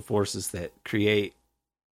social forces that create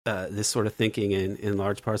this sort of thinking in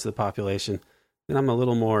large parts of the population, then I'm a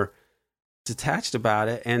little more detached about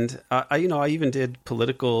it. And I even did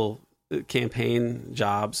political campaign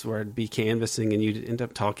jobs where I'd be canvassing, and you'd end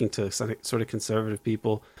up talking to sort of conservative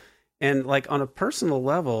people. And like on a personal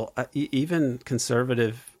level, even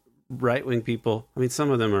conservative right-wing people, I mean,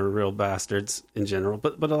 some of them are real bastards in general,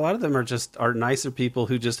 but a lot of them are nicer people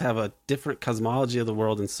who just have a different cosmology of the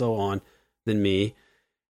world and so on than me.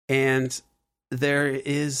 And there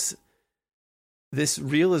is this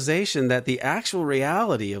realization that the actual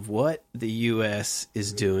reality of what the U.S.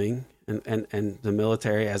 is doing, and the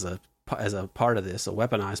military as a part of this, a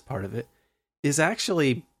weaponized part of it, is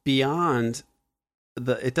actually beyond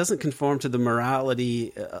it doesn't conform to the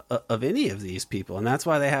morality of any of these people, and that's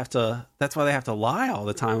why they have to lie all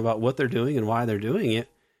the time about what they're doing and why they're doing it.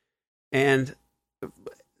 And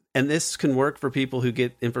this can work for people who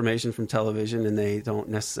get information from television and they don't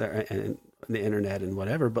necessarily, and the internet and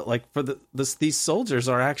whatever, but like for these soldiers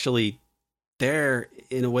are actually there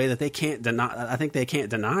in a way that they can't deny. I think they can't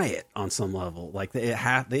deny it on some level. Like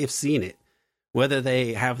they've seen it, whether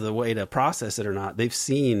they have the way to process it or not. They've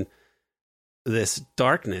seen this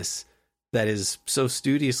darkness that is so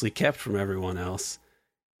studiously kept from everyone else.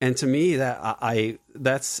 And to me, that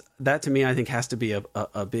to me, I think has to be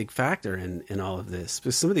a big factor in all of this.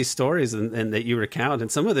 But some of these stories and that you recount,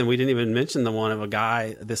 and some of them we didn't even mention the one of a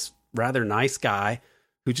guy, this rather nice guy,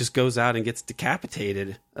 who just goes out and gets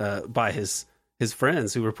decapitated by his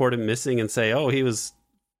friends who report him missing and say, oh, he was,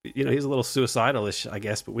 he's a little suicidal-ish, I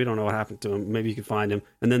guess, but we don't know what happened to him. Maybe you can find him,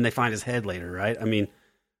 and then they find his head later, right? I mean,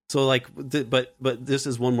 so like, but this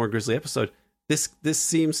is one more grisly episode. This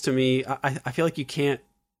seems to me, I feel like you can't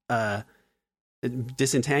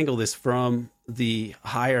disentangle this from the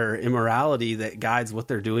higher immorality that guides what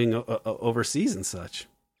they're doing overseas and such.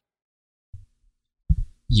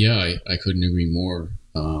 Yeah, I couldn't agree more.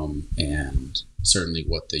 And certainly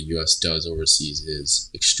what the U.S. does overseas is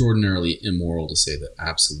extraordinarily immoral, to say the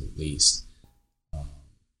absolute least.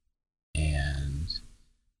 And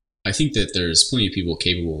I think that there's plenty of people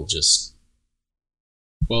capable of just,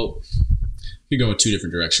 well, I could go in two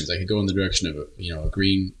different directions. I could go in the direction of,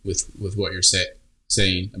 agreeing with what you're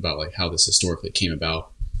saying about like how this historically came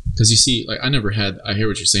about. Because you see, like I hear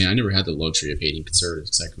what you're saying. I never had the luxury of hating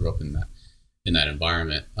conservatives because I grew up in that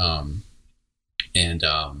environment. When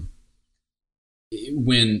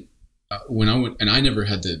I went, and I never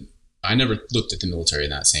looked at the military in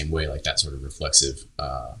that same way, like that sort of reflexive.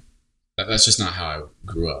 That's just not how I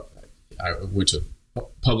grew up. I went to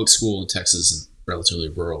public school in Texas, and relatively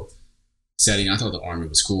rural setting. I thought the Army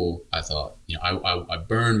was cool. I thought, I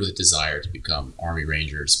burned with a desire to become Army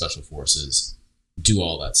Ranger, Special Forces, do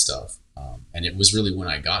all that stuff. And it was really when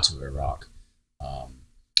I got to Iraq.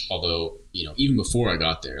 Although, even before I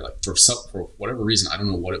got there, like for whatever reason, I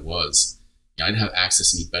don't know what it was. I didn't have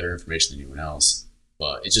access to any better information than anyone else,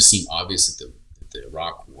 but it just seemed obvious that the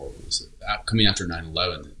Iraq War was coming after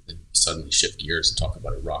 9/11. Then suddenly shift gears and talk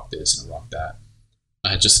about Iraq this and Iraq that.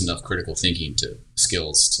 I had just enough critical thinking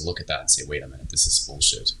skills to look at that and say, wait a minute, this is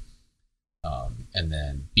bullshit. And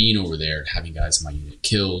then being over there, having guys in my unit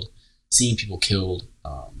killed, seeing people killed,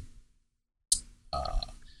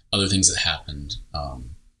 other things that happened,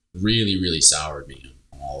 really, really soured me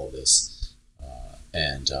on all of this.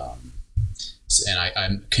 And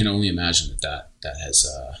I can only imagine that has,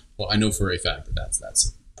 I know for a fact that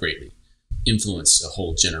that's greatly influenced a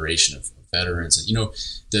whole generation of veterans. And,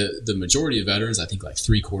 the majority of veterans, I think like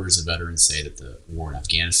 3/4 of veterans say that the war in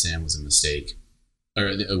Afghanistan was a mistake,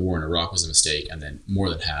 or the war in Iraq was a mistake. And then more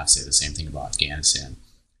than half say the same thing about Afghanistan.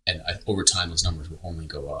 And over time, those numbers will only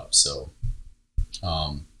go up. So,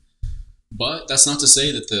 but that's not to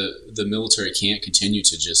say that the military can't continue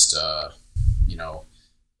to just,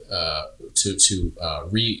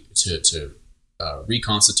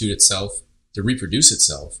 reconstitute itself, to reproduce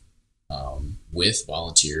itself, with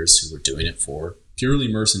volunteers who are doing it for purely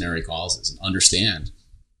mercenary causes, and understand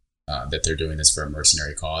that they're doing this for a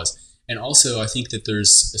mercenary cause. And also, I think that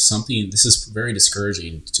there's something, this is very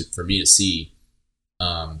discouraging for me to see,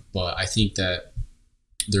 but I think that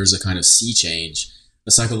there's a kind of sea change,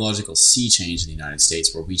 a psychological sea change in the United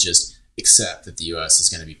States, where we just accept that the U.S. is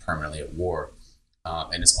going to be permanently at war.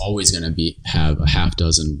 And it's always going to have a half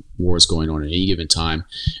dozen wars going on at any given time,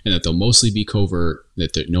 and that they'll mostly be covert,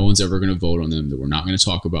 that no one's ever going to vote on them, that we're not going to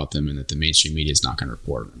talk about them, and that the mainstream media is not going to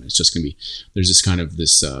report on them. It's just going to be, there's this kind of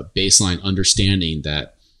this baseline understanding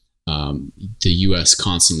that the U.S.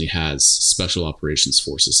 constantly has special operations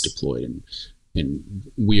forces deployed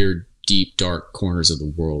in weird, deep, dark corners of the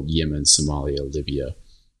world: Yemen, Somalia, Libya,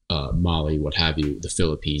 Mali, what have you, the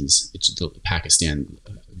Philippines, Pakistan,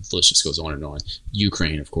 the list just goes on and on.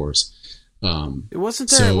 Ukraine, of course. Wasn't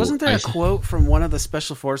there a quote from one of the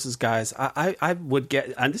special forces guys? I would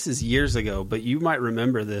get, and this is years ago, but you might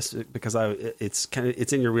remember this because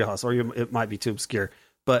it's in your wheelhouse, or it might be too obscure.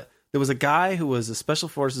 But there was a guy who was a special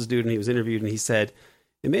forces dude, and he was interviewed, and he said,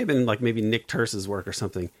 it may have been like maybe Nick Turse's work or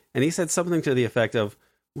something, and he said something to the effect of,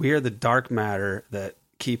 "We are the dark matter that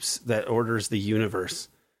orders the universe,"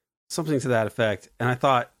 something to that effect. And I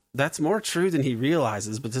thought, that's more true than he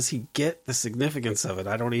realizes, but does he get the significance of it?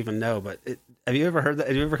 I don't even know. But have you ever heard that?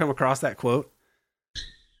 Have you ever come across that quote?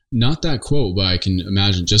 Not that quote, but I can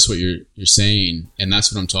imagine just what you're saying, and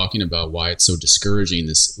that's what I'm talking about. Why it's so discouraging.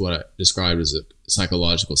 This what I described as a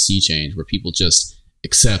psychological sea change, where people just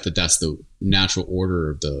accept that that's the natural order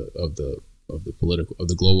of the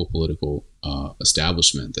global political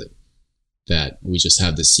establishment. That we just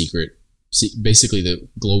have this basically the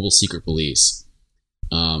global secret police.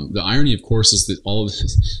 The irony, of course, is that all of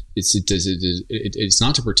this, it's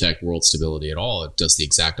not to protect world stability at all. It does the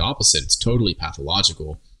exact opposite. It's totally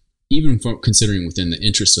pathological, even considering within the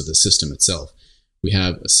interest of the system itself. We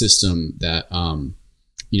have a system that,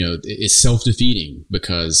 is self-defeating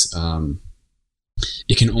because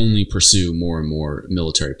it can only pursue more and more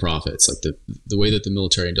military profits. Like the way that the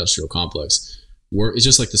military-industrial complex is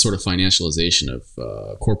just like the sort of financialization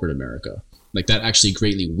of corporate America. Like that actually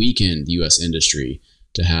greatly weakened the U.S. industry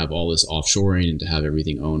to have all this offshoring and to have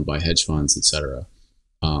everything owned by hedge funds, et cetera.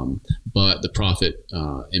 But the profit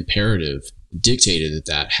imperative dictated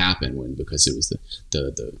that happened because it was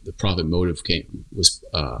the profit motive was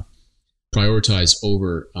prioritized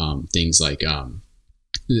over things like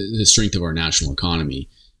the strength of our national economy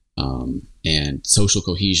and social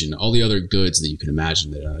cohesion, all the other goods that you can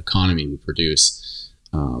imagine that an economy would produce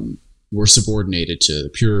were subordinated to the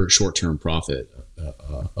pure short-term profit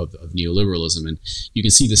of neoliberalism. And you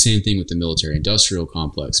can see the same thing with the military-industrial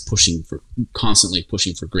complex, constantly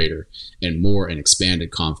pushing for greater and more and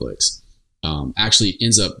expanded conflicts. Actually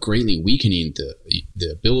ends up greatly weakening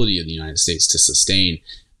the ability of the United States to sustain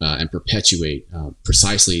and perpetuate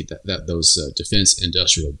precisely those defense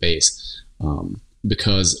industrial base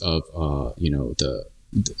because of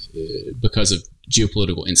because of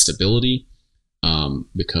geopolitical instability,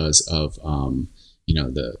 because of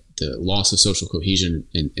the loss of social cohesion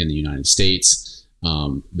in the United States,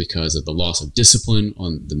 because of the loss of discipline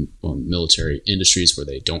on military industries where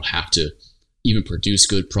they don't have to even produce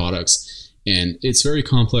good products. And it's a very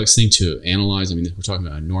complex thing to analyze. I mean, we're talking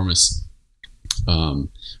about enormous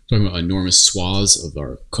swaths of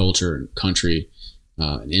our culture and country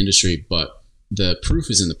and industry, but the proof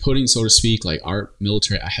is in the pudding, so to speak. Like our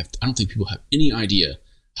military, I don't think people have any idea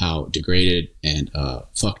how degraded and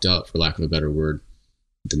fucked up, for lack of a better word,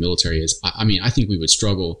 the military is. I mean, I think we would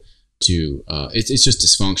struggle to. It's just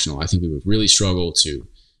dysfunctional. I think we would really struggle to.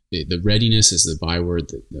 The readiness is the byword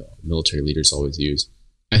that the military leaders always use.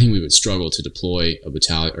 I think we would struggle to deploy a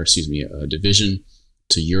division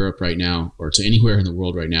to Europe right now, or to anywhere in the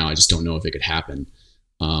world right now. I just don't know if it could happen.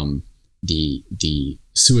 The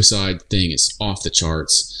suicide thing is off the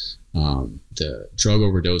charts. The drug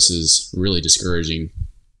overdoses really discouraging.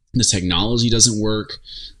 The technology doesn't work.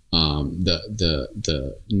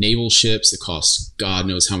 The naval ships that cost God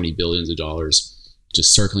knows how many billions of dollars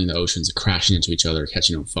just circling the oceans, crashing into each other,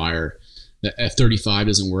 catching on fire. The F-35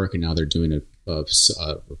 doesn't work, and now they're doing a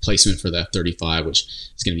replacement for the F-35, which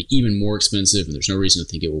is going to be even more expensive, and there's no reason to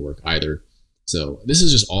think it will work either. So this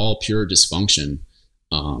is just all pure dysfunction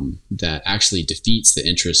that actually defeats the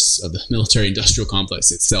interests of the military-industrial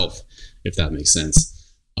complex itself, if that makes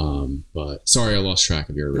sense. But sorry, I lost track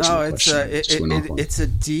of your original question. It's a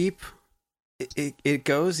deep. It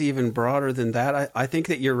goes even broader than that. I think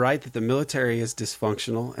that you're right that the military is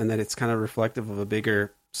dysfunctional and that it's kind of reflective of a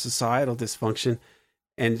bigger societal dysfunction.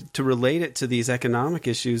 And to relate it to these economic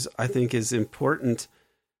issues, I think is important.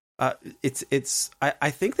 I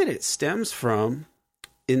think that it stems from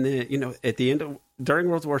at the end of during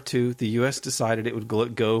World War II, the U.S. decided it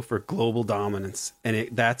would go for global dominance, and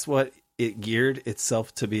that's what it geared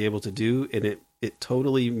itself to be able to do, and it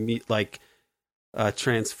totally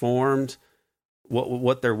transformed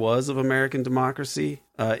what there was of American democracy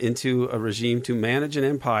into a regime to manage an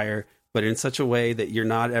empire, but in such a way that you're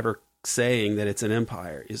not ever saying that it's an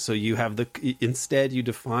empire. So you have instead you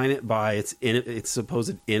define it by its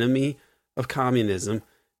supposed enemy of communism,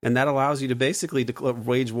 and that allows you to basically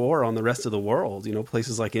wage war on the rest of the world.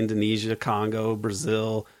 Places like Indonesia, Congo,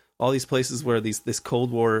 Brazil, all these places where this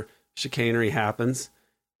Cold War chicanery happens,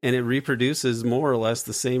 and it reproduces more or less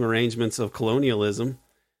the same arrangements of colonialism.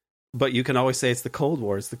 But you can always say it's the Cold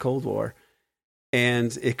War. It's the Cold War,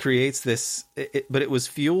 and it creates this. But it was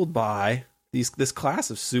fueled by this class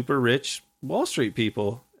of super rich Wall Street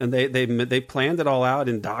people, and they planned it all out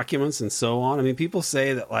in documents and so on. I mean, people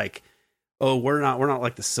say that we're not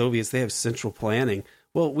like the Soviets. They have central planning.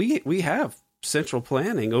 Well, we have central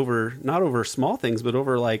planning not over small things, but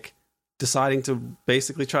over deciding to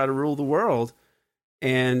basically try to rule the world.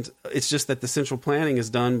 And it's just that the central planning is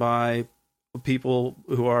done by people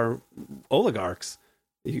who are oligarchs,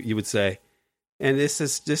 you would say. And this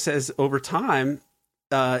is just as over time,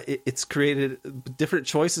 it's created different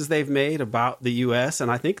choices they've made about the U.S.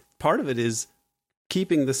 And I think part of it is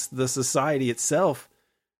keeping the society itself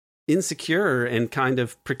insecure and kind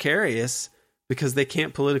of precarious because they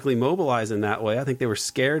can't politically mobilize in that way. I think they were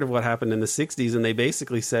scared of what happened in the 60s, and they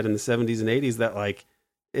basically said in the 70s and 80s that like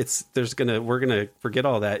we're gonna forget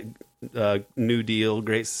all that New Deal,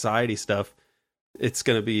 Great Society stuff. It's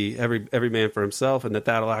gonna be every man for himself, and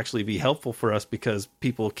that'll actually be helpful for us because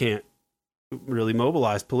people can't really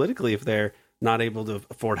mobilize politically if they're not able to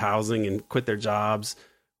afford housing and quit their jobs,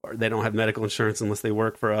 or they don't have medical insurance unless they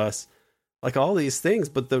work for us. Like all these things,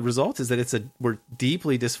 but the result is that we're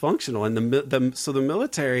deeply dysfunctional, and so the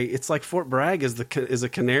military, it's like Fort Bragg is a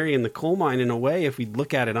canary in the coal mine in a way. If we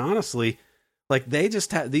look at it honestly, like they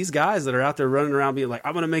just have these guys that are out there running around being like,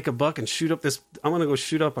 I'm going to make a buck and I'm going to go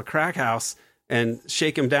shoot up a crack house and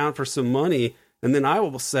shake him down for some money, and then I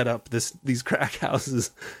will set up these crack houses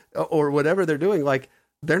or whatever they're doing. Like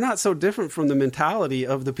they're not so different from the mentality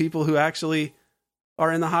of the people who actually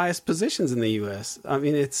are in the highest positions in the U.S. I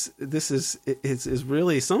mean, it's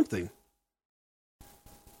really something.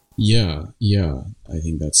 Yeah. I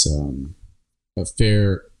think that's a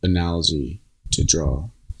fair analogy to draw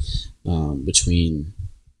between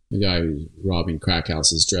the guy who's robbing crack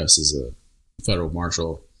houses dressed as a federal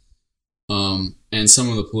marshal and some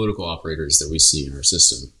of the political operators that we see in our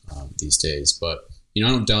system these days. But I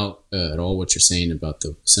don't doubt at all what you're saying about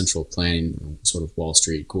the central planning sort of Wall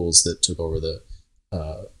Street ghouls that took over the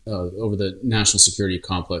national security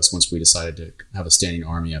complex once we decided to have a standing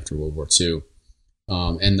army after World War II,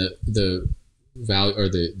 and the value or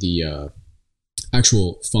the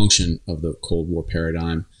actual function of the Cold War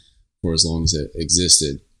paradigm for as long as it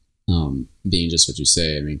existed, being just what you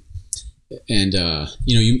say. I mean, and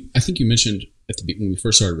I think you mentioned when we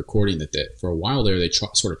first started recording that for a while there they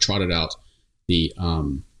sort of trotted out the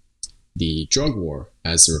drug war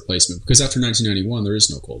as the replacement, because after 1991 there is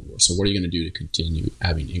no Cold War. So what are you going to do to continue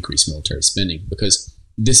having increased military spending? Because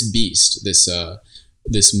this beast,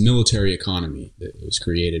 this military economy that was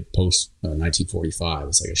created post 1945,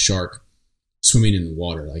 is like a shark swimming in the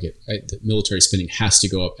water. Like the military spending has to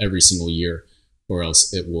go up every single year, or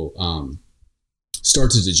else it will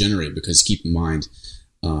start to degenerate. Because keep in mind,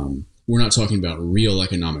 we're not talking about real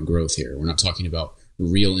economic growth here. We're not talking about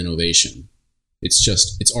real innovation.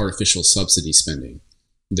 It's artificial subsidy spending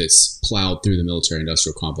that's plowed through the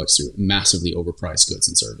military-industrial complex through massively overpriced goods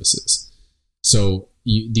and services. So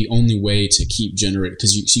the only way to keep generating,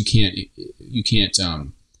 because you can't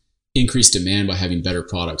increase demand by having better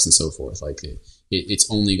products and so forth. Like it's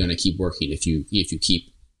only going to keep working if you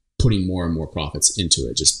keep putting more and more profits into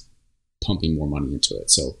it, just pumping more money into it.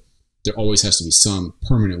 So there always has to be some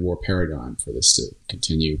permanent war paradigm for this to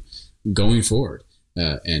continue going forward.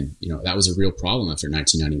 And that was a real problem after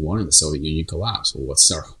 1991 and the Soviet Union collapsed. Well,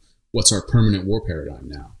 what's our permanent war paradigm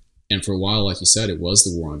now? And for a while, like you said, it was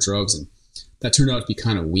the war on drugs, and that turned out to be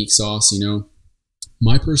kind of weak sauce.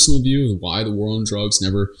 My personal view of why the war on drugs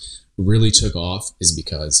never really took off is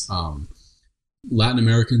because Latin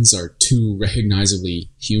Americans are too recognizably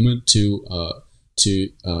human to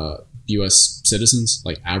U.S. citizens,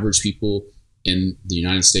 like average people in the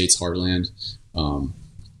United States heartland.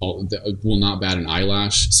 Will not bat an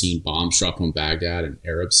eyelash seeing bombs dropped on Baghdad and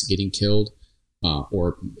Arabs getting killed,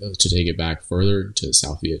 or to take it back further to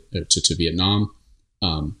to Vietnam.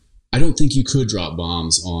 I don't think you could drop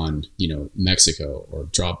bombs on Mexico or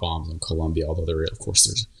drop bombs on Colombia, although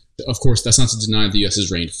of course that's not to deny the U.S. has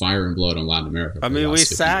rained fire and blood on Latin America. I mean, we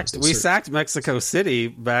sacked Mexico City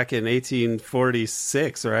back in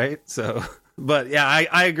 1846, right? So, but yeah,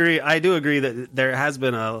 I agree. I do agree that there has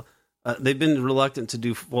been they've been reluctant to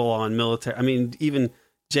do full-on military. I mean, even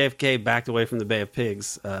JFK backed away from the Bay of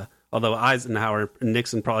Pigs, although Eisenhower and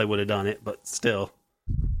Nixon probably would have done it, but still.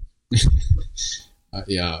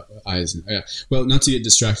 Yeah. Well, not to get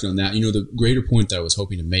distracted on that, the greater point that I was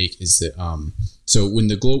hoping to make is that so when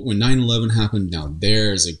 9/11 happened, now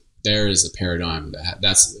there is a paradigm that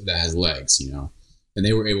has legs, and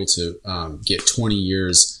they were able to get 20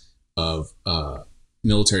 years of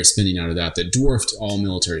military spending out of that dwarfed all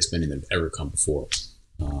military spending that had ever come before.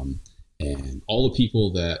 And all the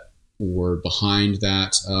people that were behind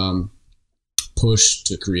that push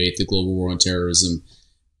to create the global war on terrorism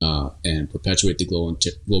and perpetuate the global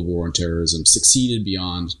war on terrorism succeeded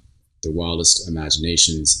beyond their wildest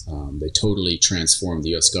imaginations. They totally transformed the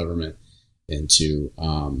U.S. government into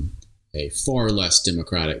a far less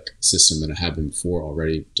democratic system than it had been before.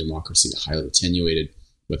 Already democracy highly attenuated,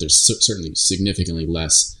 but there's certainly significantly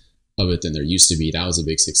less of it than there used to be. That was a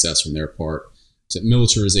big success from their part. So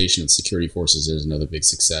militarization of security forces is another big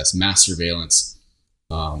success. Mass surveillance.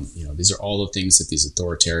 These are all the things that these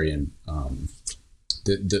authoritarian,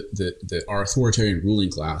 our authoritarian ruling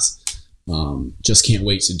class just can't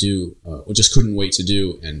wait to do, or just couldn't wait to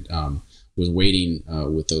do, and was waiting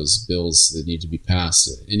with those bills that need to be passed.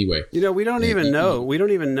 Anyway, we don't even know. We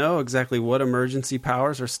don't even know exactly what emergency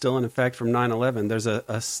powers are still in effect from 9/11. There's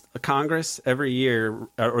a Congress every year,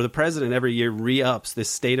 or the president every year re-ups this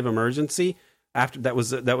state of emergency after that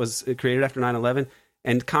was created after 9/11.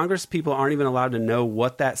 And Congress people aren't even allowed to know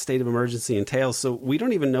what that state of emergency entails. So we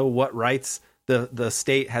don't even know what rights the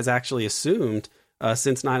state has actually assumed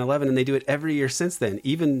since 9/11, and they do it every year since then,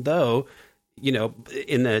 even though,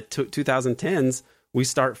 in the 2010s, we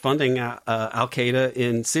start funding Al-Qaeda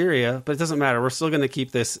in Syria, but it doesn't matter. We're still going to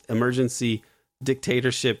keep this emergency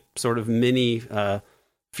dictatorship sort of mini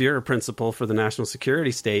Führer principle for the national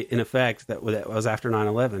security state in effect that was after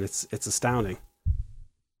 9/11. It's astounding.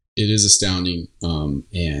 It is astounding. And,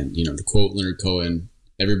 to quote Leonard Cohen,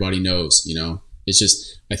 everybody knows, it's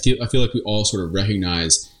just, I feel like we all sort of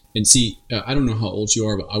recognize and see, I don't know how old you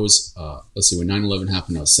are, but I was, when 9/11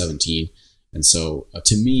 happened, I was 17. And so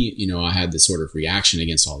to me, I had this sort of reaction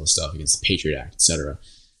against all this stuff, against the Patriot Act, et cetera.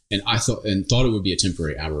 And I thought it would be a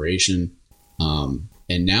temporary aberration.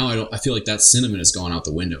 And now I feel like that sentiment has gone out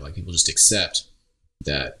the window. Like people just accept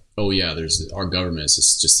that, oh yeah, our government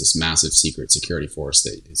is just this massive secret security force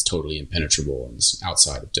that is totally impenetrable and is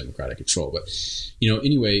outside of democratic control. But,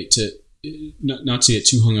 anyway, not to get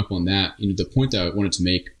too hung up on that, the point that I wanted to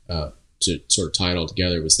make to sort of tie it all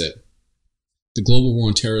together was that the global war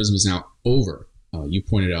on terrorism is now over. You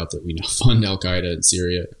pointed out that we now fund Al-Qaeda in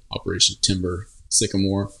Syria, Operation Timber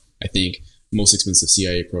Sycamore, I think, most expensive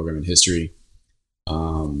CIA program in history.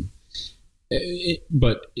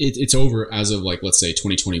 But it's over as of let's say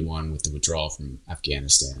 2021 with the withdrawal from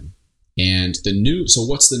Afghanistan. And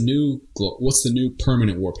what's the new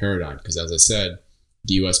permanent war paradigm? Because as I said,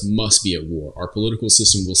 the U.S. must be at war. Our political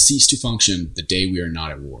system will cease to function the day we are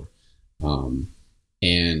not at war.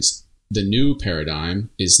 And the new paradigm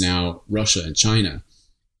is now Russia and China.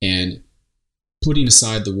 And putting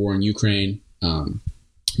aside the war in Ukraine,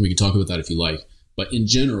 we can talk about that if you like. But in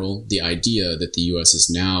general, the idea that the U.S. is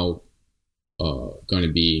now going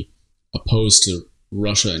to be opposed to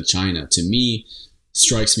Russia and China, to me,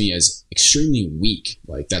 strikes me as extremely weak.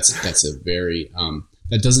 Like that's a very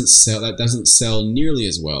that doesn't sell nearly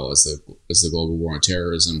as well as the global war on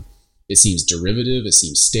terrorism. It seems derivative. It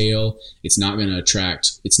seems stale. It's not going to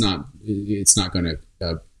attract. It's not going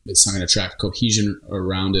to attract cohesion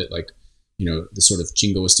around it. The sort of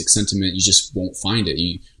jingoistic sentiment. You just won't find it.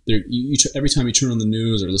 Every time you turn on the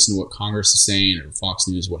news or listen to what Congress is saying or Fox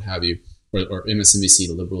News, what have you, or MSNBC,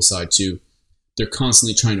 the liberal side too, they're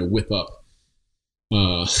constantly trying to whip up,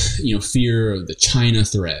 fear of the China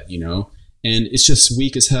threat, and it's just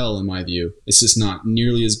weak as hell in my view. It's just not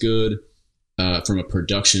nearly as good from a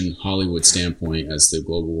production Hollywood standpoint as the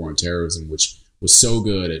global war on terrorism, which was so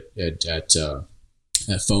good at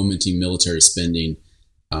fomenting military spending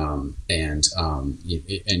and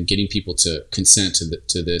getting people to consent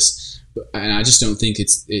to this. And I just don't think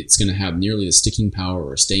it's going to have nearly the sticking power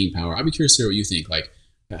or staying power. I'd be curious to hear what you think.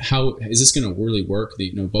 How is this going to really work?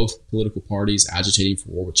 Both political parties agitating for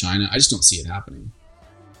war with China. I just don't see it happening.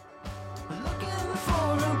 Looking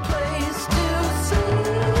for a place to sleep.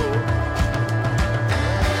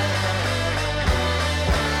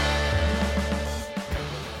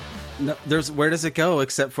 No, where does it go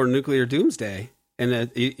except for nuclear doomsday? And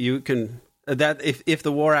you can that if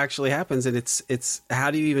the war actually happens, and it's how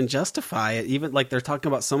do you even justify it? Even they're talking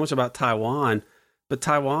about so much about Taiwan, but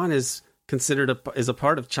Taiwan is considered as a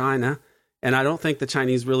part of China, and I don't think the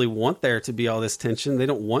Chinese really want there to be all this tension. They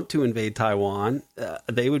don't want to invade Taiwan.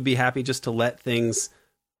 They would be happy just to let things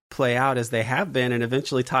play out as they have been, and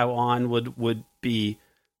eventually Taiwan would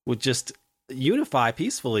just unify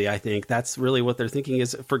peacefully. I think that's really what they're thinking,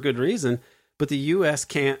 is for good reason. But the U.S.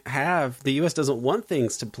 the U.S. doesn't want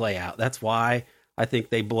things to play out. That's why I think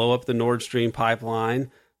they blow up the Nord Stream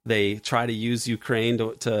pipeline. They try to use Ukraine they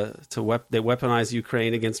weaponize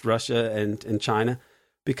Ukraine against Russia and China,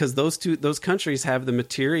 because those countries have the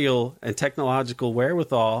material and technological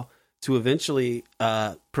wherewithal to eventually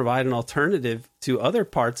provide an alternative to other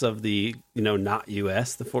parts of the not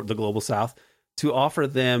U.S. the global South, to offer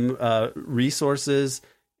them resources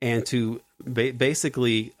and to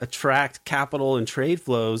basically attract capital and trade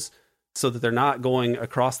flows, so that they're not going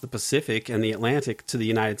across the Pacific and the Atlantic to the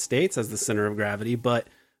United States as the center of gravity, but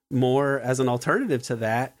more as an alternative to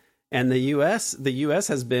that. And the U.S.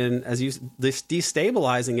 has been,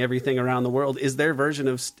 destabilizing everything around the world is their version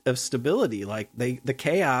of stability. The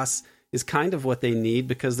chaos is kind of what they need,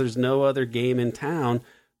 because there's no other game in town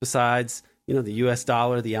besides the U.S.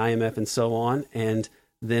 dollar, the IMF, and so on. And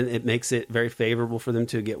then it makes it very favorable for them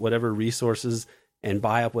to get whatever resources and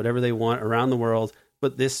buy up whatever they want around the world.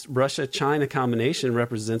 But this Russia-China combination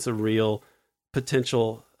represents a real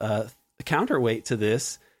potential counterweight to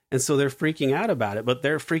this. And so they're freaking out about it. But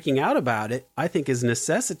their freaking out about it, I think, is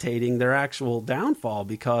necessitating their actual downfall,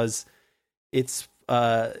 because it's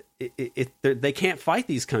they can't fight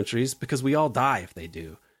these countries because we all die if they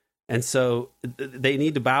do. And so they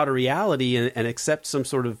need to bow to reality and accept some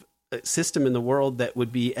sort of system in the world that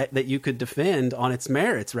would be that you could defend on its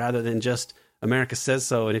merits, rather than just America says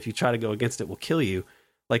so, and if you try to go against it, we'll kill you.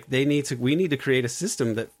 Like we need to create a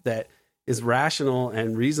system that is rational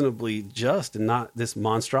and reasonably just, and not this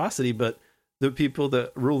monstrosity. But the people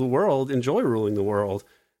that rule the world enjoy ruling the world,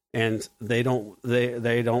 and they don't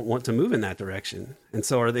want to move in that direction. And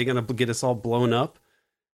so, are they going to get us all blown up,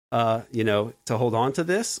 to hold on to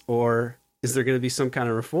this, or is there going to be some kind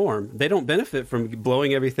of reform? They don't benefit from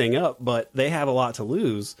blowing everything up, but they have a lot to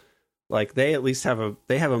lose. Like, they at least have a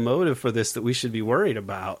motive for this that we should be worried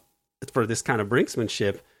about, for this kind of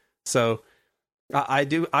brinksmanship. So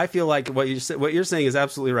I feel like what you're saying is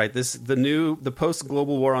absolutely right. The post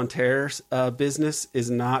global war on terror business is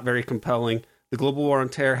not very compelling. The global war on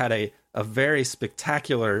terror had a very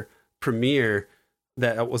spectacular premiere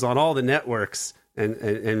that was on all the networks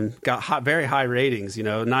and got very high ratings.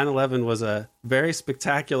 9/11 was a very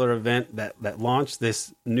spectacular event that launched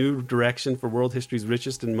this new direction for world history's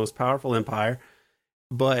richest and most powerful empire.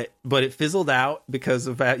 But it fizzled out because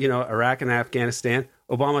of Iraq and Afghanistan.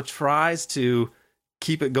 Obama tries to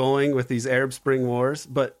keep it going with these Arab Spring wars,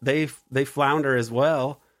 but they flounder as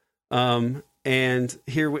well. And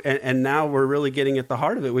now we're really getting at the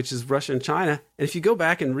heart of it, which is Russia and China. And if you go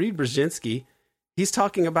back and read Brzezinski, he's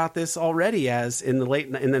talking about this already as in the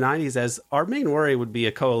 90s, as our main worry would be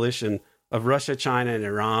a coalition of Russia, China, and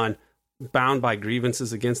Iran bound by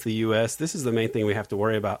grievances against the U.S. This is the main thing we have to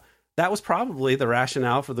worry about. That was probably the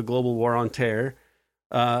rationale for the global war on terror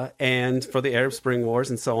and for the Arab Spring wars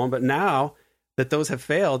and so on. But now that those have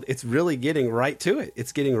failed, it's really getting right to it.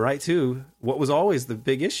 It's getting right to what was always the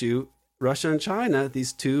big issue: Russia and China,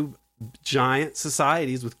 these two giant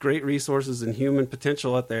societies with great resources and human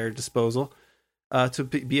potential at their disposal, to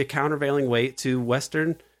be a countervailing weight to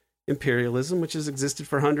Western imperialism, which has existed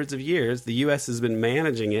for hundreds of years. The U.S. has been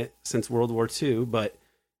managing it since World War II, but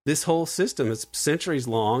this whole system is centuries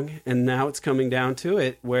long, and now it's coming down to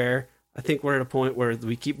it, where I think we're at a point where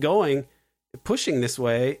we keep going, pushing this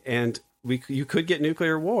way, and you could get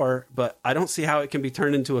nuclear war, but I don't see how it can be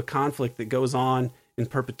turned into a conflict that goes on in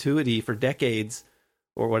perpetuity for decades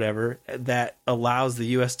or whatever, that allows the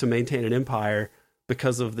U.S. to maintain an empire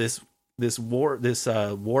because of this war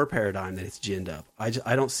paradigm that it's ginned up.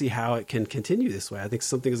 I don't see how it can continue this way. I think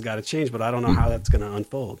something has got to change, but I don't know how that's going to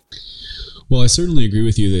unfold. Well, I certainly agree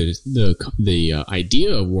with you that the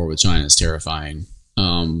idea of war with China is terrifying,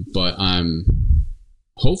 but I'm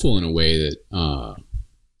hopeful in a way that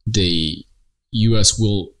the U.S.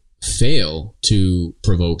 will fail to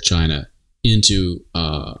provoke China into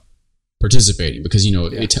participating, because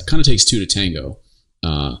it kind of takes two to tango,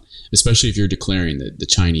 especially if you're declaring that the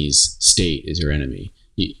Chinese state is your enemy.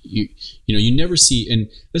 You never see, and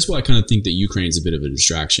that's why I kind of think that Ukraine is a bit of a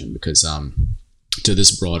distraction, because to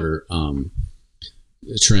this broader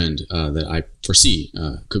trend that I foresee,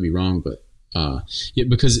 could be wrong, but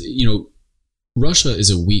because Russia is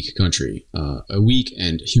a weak country, a weak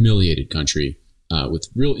and humiliated country with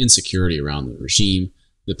real insecurity around the regime,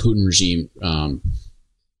 the Putin regime,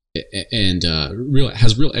 and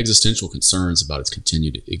has real existential concerns about its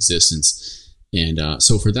continued existence. And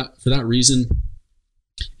so for that reason,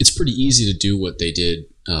 it's pretty easy to do what they did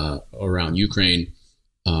around Ukraine,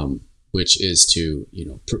 which is to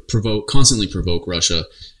constantly provoke Russia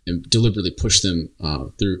and deliberately push them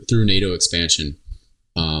through NATO expansion,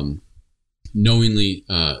 knowingly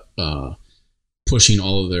pushing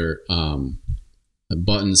all of their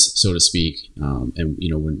buttons, so to speak. And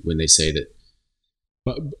when they say that,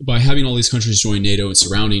 but by having all these countries join NATO and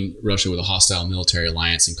surrounding Russia with a hostile military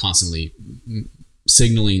alliance and constantly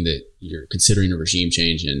signaling that you're considering a regime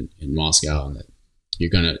change in Moscow and that you're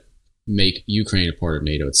going to make Ukraine a part of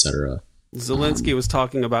NATO, etc. Zelensky was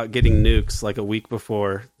talking about getting nukes like a week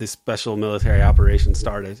before this special military operation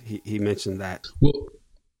started. He mentioned that.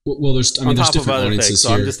 Well, there's different audiences so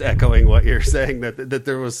here. I'm just echoing what you're saying, that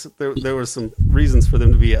there was some reasons for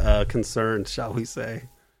them to be concerned, shall we say.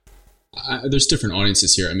 There's different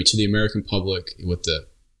audiences here. I mean, to the American public, what the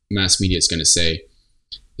mass media is going to say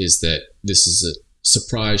is that this is a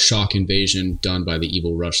surprise, shock invasion done by the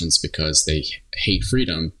evil Russians because they hate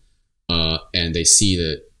freedom, and they see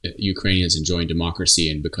that Ukrainians enjoying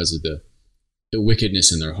democracy, and because of the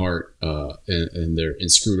wickedness in their heart and their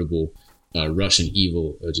inscrutable Russian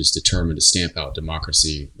evil just determined to stamp out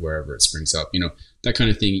democracy wherever it springs up. That kind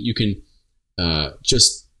of thing. You can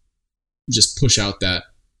just push out that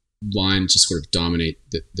line, just sort of dominate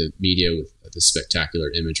the media with the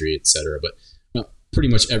spectacular imagery, etc. But pretty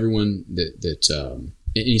much everyone that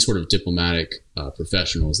any sort of diplomatic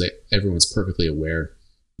professionals, everyone's perfectly aware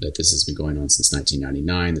that this has been going on since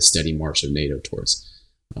 1999. The steady march of NATO towards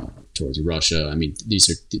Russia. I mean,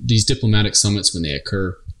 these diplomatic summits, when they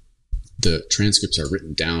occur, the transcripts are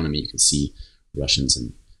written down. I mean, you can see Russians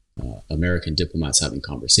and American diplomats having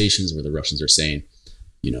conversations where the Russians are saying,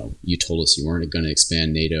 you told us you weren't going to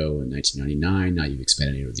expand NATO in 1999. Now you've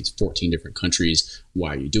expanded NATO to these 14 different countries.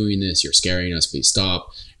 Why are you doing this? You're scaring us. Please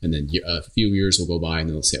stop. And then a few years will go by and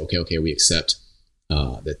they'll say, okay, we accept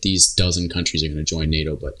that these dozen countries are going to join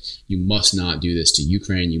NATO, but you must not do this to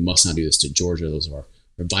Ukraine. You must not do this to Georgia. Those are our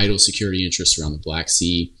vital security interests around the Black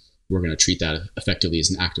Sea. We're going to treat that effectively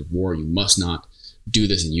as an act of war. You must not do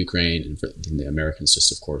this in Ukraine. And the Americans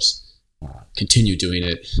just, of course, continue doing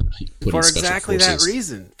it for exactly that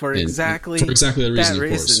reason. For exactly that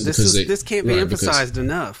reason. This can't be emphasized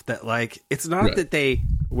enough. That it's not that they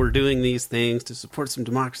were doing these things to support some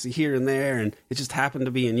democracy here and there, and it just happened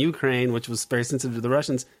to be in Ukraine, which was very sensitive to the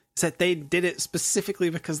Russians. It's that they did it specifically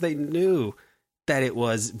because they knew that it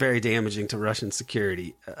was very damaging to Russian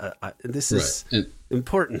security. This is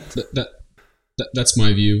important. That's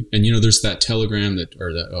my view. And there's that telegram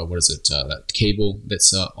that cable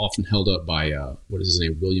that's often held up by what is his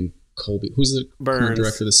name, William Colby, who's the current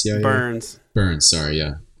director of the CIA? Burns. Sorry,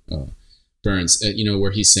 yeah, Burns.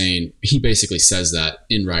 Where he basically says that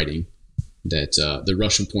in writing that the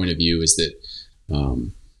Russian point of view is that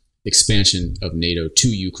expansion of NATO to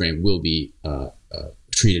Ukraine will be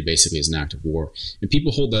treated basically as an act of war, and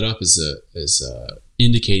people hold that up as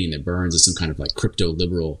indicating that Burns is some kind of crypto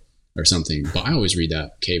liberal or something. But I always read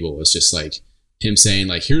that cable as just him saying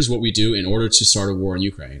here's what we do in order to start a war in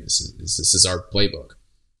Ukraine. This is our playbook.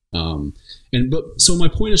 So my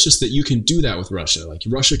point is just that you can do that with Russia.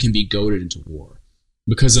 Russia can be goaded into war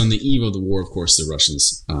because on the eve of the war, of course, the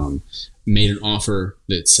Russians made an offer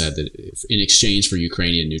that said that if, in exchange for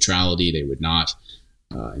Ukrainian neutrality, they would not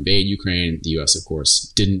invade Ukraine. The U.S., of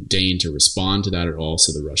course, didn't deign to respond to that at all.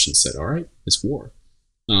 So the Russians said, all right, it's war.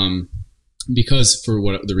 Because for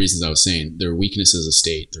what the reasons I was saying, their weakness as a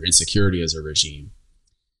state, their insecurity as a regime,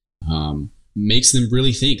 makes them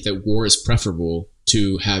really think that war is preferable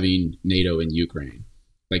to having NATO in Ukraine.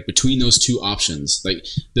 Between those two options,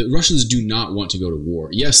 the Russians do not want to go to war.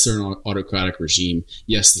 Yes, they're an autocratic regime.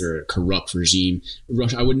 Yes, they're a corrupt regime.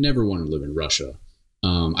 I would never want to live in Russia.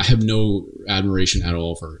 I have no admiration at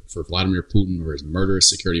all for Vladimir Putin or his murderous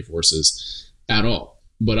security forces at all.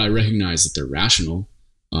 But I recognize that they're rational.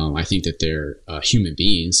 I think that they're human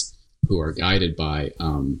beings who are guided by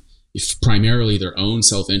primarily their own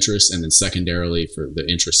self-interest and then secondarily for the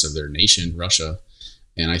interests of their nation, Russia.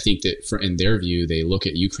 And I think that in their view, they look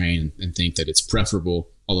at Ukraine and think that it's preferable,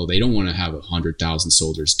 although they don't want to have 100,000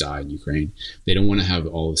 soldiers die in Ukraine. They don't want to have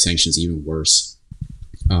all the sanctions even worse.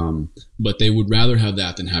 But they would rather have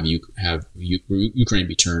that than have Ukraine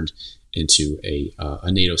be turned into a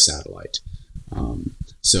NATO satellite. And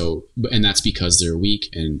that's because they're weak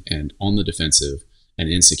and on the defensive and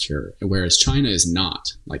insecure. Whereas China is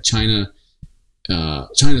not. China's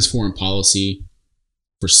foreign policy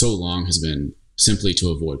for so long has been simply to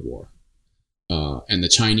avoid war. And the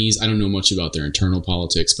Chinese, I don't know much about their internal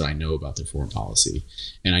politics, but I know about their foreign policy.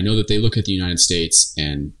 And I know that they look at the United States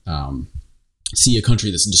and see a country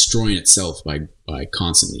that's destroying itself by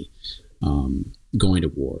constantly going to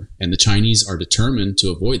war. And the Chinese are determined to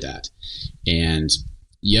avoid that. And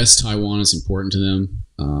yes, Taiwan is important to them.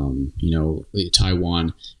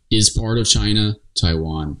 Taiwan is part of China.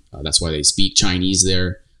 Taiwan, that's why they speak Chinese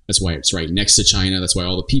there. That's why it's right next to China. That's why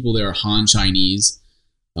all the people there are Han Chinese.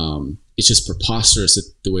 It's just preposterous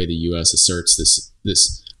that the way the U.S. asserts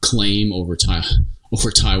this claim over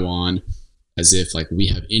Taiwan, as if we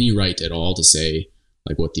have any right at all to say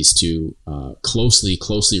what these two closely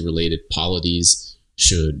related polities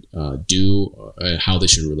should do, how they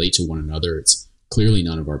should relate to one another. It's clearly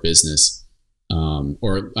none of our business.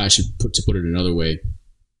 Or I should put it another way.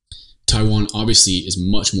 Taiwan obviously is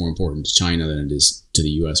much more important to China than it is to the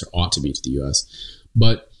U.S. or ought to be to the U.S.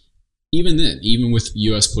 But even then, even with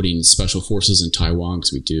U.S. putting special forces in Taiwan,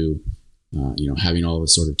 because we do, having all the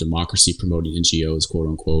sort of democracy promoting NGOs, quote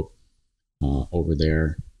unquote, over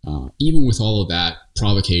there, even with all of that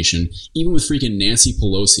provocation, even with freaking Nancy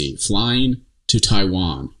Pelosi flying to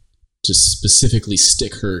Taiwan to specifically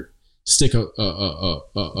stick a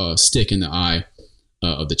stick in the eye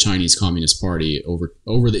of the Chinese Communist Party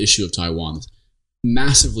over the issue of Taiwan,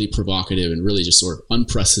 massively provocative and really just sort of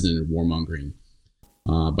unprecedented warmongering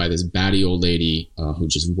by this batty old lady who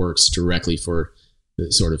just works directly for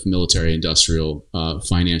the sort of military industrial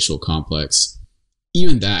financial complex.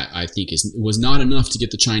 Even that, I think, was not enough to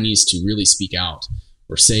get the Chinese to really speak out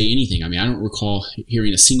or say anything. I mean, I don't recall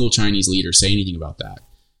hearing a single Chinese leader say anything about that.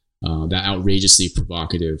 That outrageously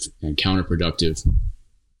provocative and counterproductive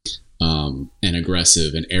and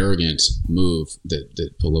aggressive and arrogant move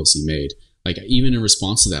that Pelosi made. Like, even in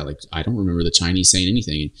response to that, like, I don't remember the Chinese saying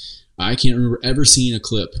anything. I can't remember ever seeing a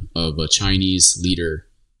clip of a Chinese leader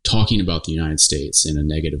talking about the United States in a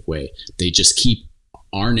negative way. They just keep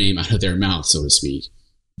our name out of their mouth, so to speak,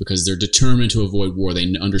 because they're determined to avoid war.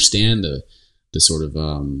 They understand the sort of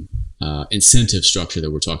incentive structure that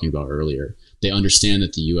we're talking about earlier. They understand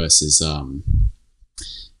that the U.S. is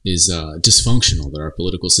dysfunctional, that our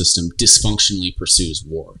political system dysfunctionally pursues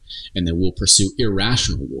war, and that we'll pursue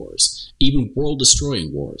irrational wars, even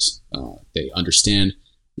world-destroying wars. They understand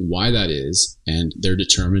why that is, and they're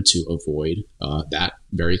determined to avoid that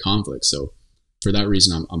very conflict. So for that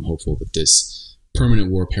reason, I'm hopeful that this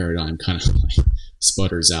permanent war paradigm kind of like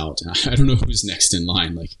sputters out. I don't know who's next in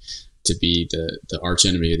line, like, to be the arch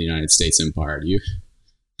enemy of the United States empire. Do you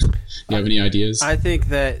have any ideas? I think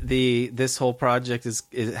that this whole project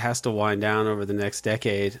it has to wind down over the next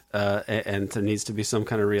decade, and there needs to be some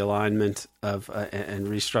kind of realignment of and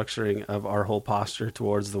restructuring of our whole posture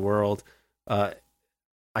towards the world.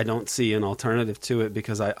 I don't see an alternative to it,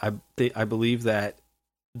 because I believe that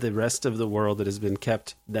the rest of the world that has been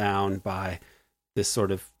kept down by this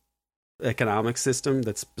sort of economic system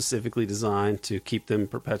that's specifically designed to keep them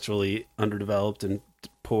perpetually underdeveloped and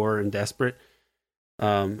poor and desperate,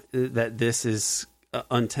 that this is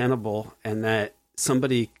untenable, and that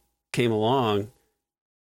somebody came along,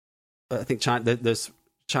 I think this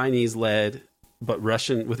Chinese-led, but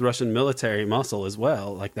Russian military muscle as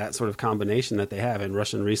well, like that sort of combination that they have, and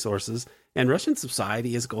Russian resources, and Russian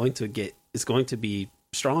society is going to be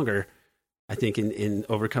stronger, I think, in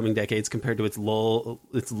overcoming decades compared to its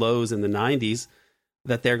lows in the 90s,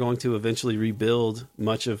 that they're going to eventually rebuild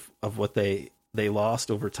much of what they lost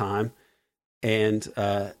over time. And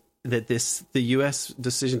that the U.S.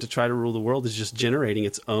 decision to try to rule the world is just generating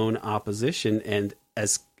its own opposition. And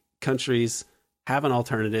as countries have an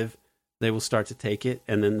alternative, they will start to take it.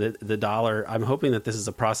 And then the dollar, I'm hoping that this is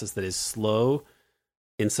a process that is slow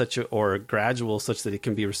or gradual, such that it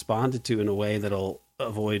can be responded to in a way that'll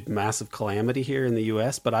avoid massive calamity here in the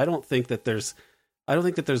U.S. But I don't think that they're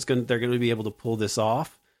going to be able to pull this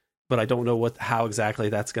off. But I don't know how exactly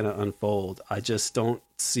that's going to unfold. I just don't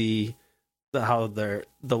see how the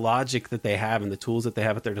logic that they have and the tools that they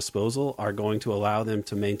have at their disposal are going to allow them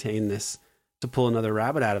to maintain this, to pull another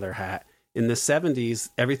rabbit out of their hat. In the 70s,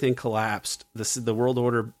 everything collapsed. The world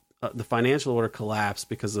order, the financial order collapsed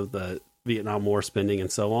because of the Vietnam War spending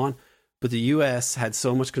and so on. But the U.S. had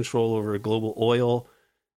so much control over global oil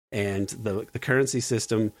and the currency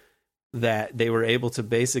system that they were able to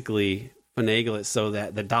basically finagle it so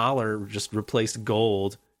that the dollar just replaced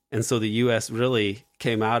gold. And so the U.S. really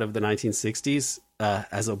came out of the 1960s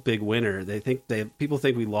as a big winner. People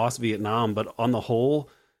think we lost Vietnam, but on the whole,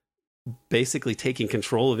 basically taking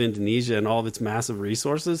control of Indonesia and all of its massive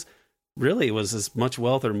resources really was as much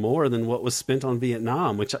wealth or more than what was spent on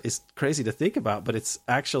Vietnam, which is crazy to think about, but it's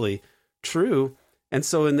actually true. And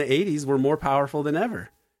so in the 80s, we're more powerful than ever,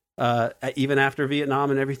 even after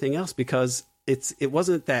Vietnam and everything else, because it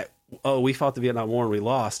wasn't that, we fought the Vietnam War and we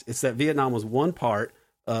lost. It's that Vietnam was one part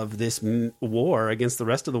of this war against the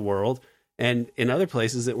rest of the world, and in other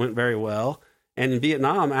places it went very well. And in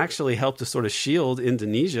Vietnam actually helped to sort of shield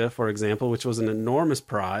Indonesia, for example, which was an enormous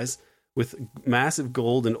prize with massive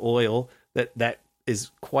gold and oil that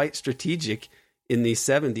is quite strategic in the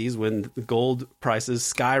 70s when the gold prices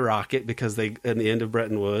skyrocket because in the end of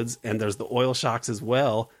Bretton Woods, and there's the oil shocks as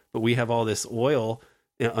well. But we have all this oil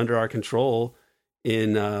under our control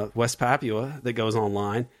in West Papua that goes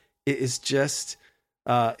online. It is just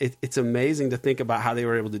it's amazing to think about how they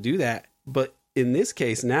were able to do that. But in this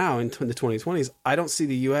case now, in the 2020s, I don't see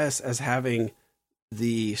the U.S. as having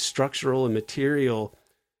the structural and material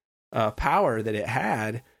power that it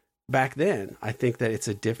had back then. I think that it's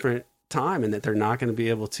a different time, and that they're not going to be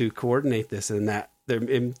able to coordinate this, and that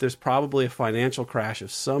there's probably a financial crash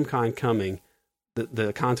of some kind coming,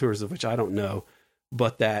 the contours of which I don't know,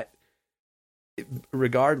 but that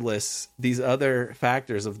regardless, these other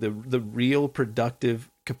factors of the real productive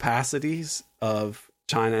capacities of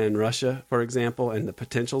China and Russia, for example, and the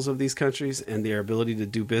potentials of these countries and their ability to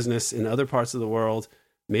do business in other parts of the world,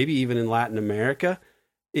 maybe even in Latin America,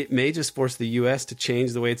 it may just force the U.S. to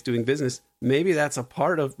change the way it's doing business. Maybe that's a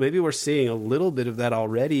part of, maybe we're seeing a little bit of that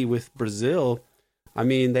already with Brazil. I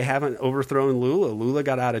mean, they haven't overthrown Lula. Lula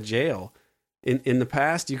got out of jail. In the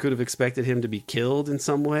past, you could have expected him to be killed in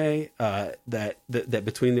some way. That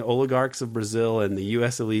between the oligarchs of Brazil and the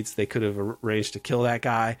U.S. elites, they could have arranged to kill that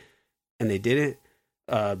guy, and they didn't.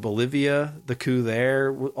 Bolivia, the coup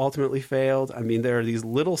there ultimately failed. I mean, there are these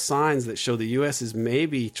little signs that show the U.S. is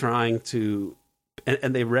maybe trying to,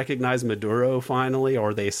 and they recognize Maduro finally,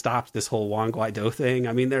 or they stopped this whole Juan Guaido thing.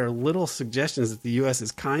 I mean, there are little suggestions that the U.S.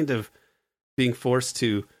 is kind of being forced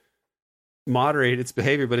to moderate its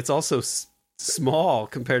behavior, but it's also small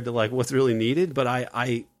compared to like what's really needed. But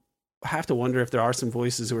I have to wonder if there are some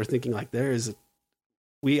voices who are thinking like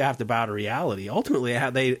we have to bow to reality. Ultimately,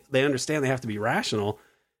 they understand they have to be rational,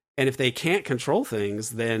 and if they can't control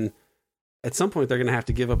things, then at some point they're going to have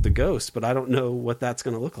to give up the ghost. But I don't know what that's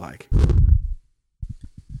going to look like.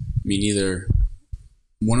 Me neither.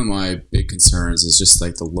 One of my big concerns is just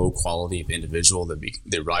like the low quality of individual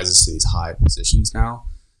that rises to these high positions now,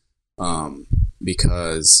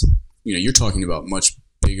 because you're talking about much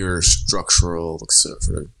bigger structural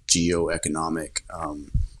sort of geoeconomic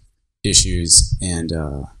issues and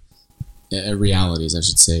realities, I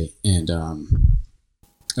should say, and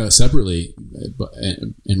separately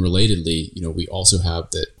and relatedly, we also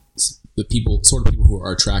have the people who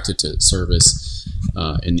are attracted to service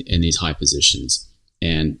in these high positions.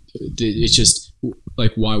 And it's just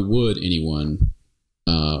like, why would anyone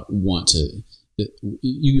want to?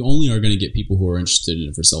 You only are going to get people who are interested in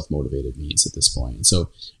it for self-motivated means at this point. And so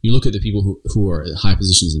you look at the people who are at high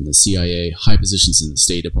positions in the CIA, high positions in the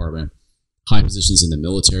State Department, high positions in the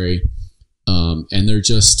military, and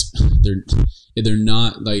they're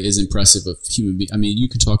not like as impressive of human beings. I mean, you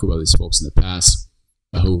could talk about these folks in the past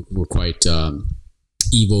who were quite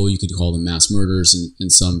evil. You could call them mass murderers in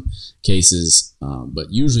some cases, but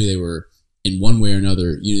usually they were, in one way or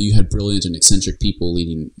another, you had brilliant and eccentric people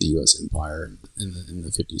leading the U.S. empire in the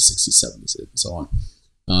 50s, 60s, 70s, and so on.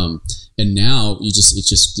 And now you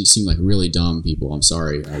seem like really dumb people. I'm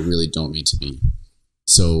sorry, I really don't mean to be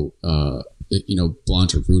so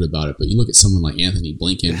blunt or rude about it, but you look at someone like Anthony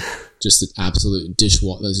Blinken, just an absolute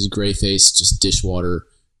dishwater, this gray face, just dishwater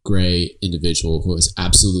gray individual who has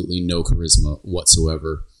absolutely no charisma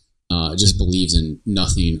whatsoever, just believes in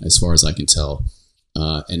nothing as far as I can tell.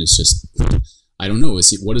 And it's just, I don't know.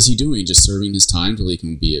 What is he doing? Just serving his time till he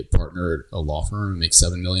can be a partner at a law firm and make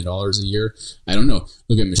 $7 million a year? I don't know.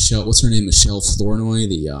 Look at Michelle. What's her name? Michelle Flournoy.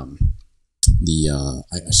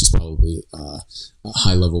 She's probably a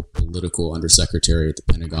high-level political undersecretary at the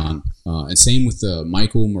Pentagon. And same with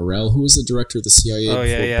Michael Morrell, who was the director of the CIA. Oh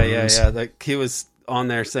yeah. He was on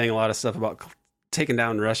there saying a lot of stuff about taking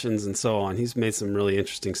down Russians and so on. He's made some really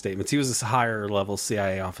interesting statements. He was a higher level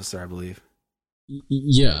CIA officer, I believe.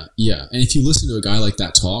 Yeah. And if you listen to a guy like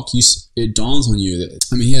that talk, it dawns on you that,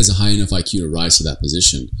 he has a high enough IQ to rise to that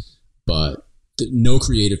position, but no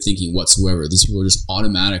creative thinking whatsoever. These people are just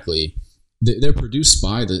automatically, they're produced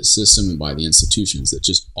by the system and by the institutions that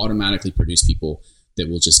just automatically produce people that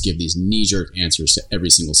will just give these knee-jerk answers to every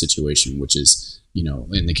single situation, which is,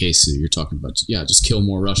 in the case that you're talking about, just kill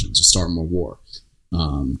more Russians, just start more war.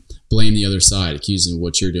 Blame the other side, accuse them of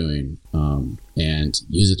what you're doing, and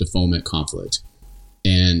use it to foment conflict.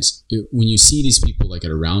 And when you see these people like at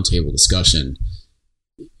a roundtable discussion,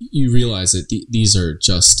 you realize that these are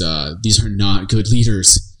not good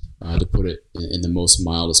leaders, to put it in the most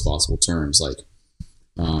mildest possible terms. Like,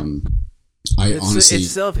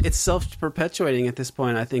 it's self-perpetuating at this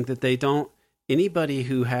point. I think that anybody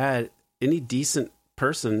who had any decent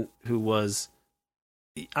person who was,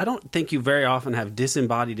 I don't think you very often have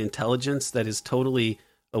disembodied intelligence that is totally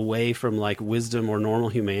away from like wisdom or normal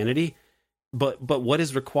humanity. But what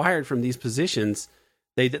is required from these positions,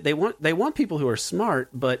 they want people who are smart,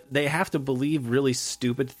 but they have to believe really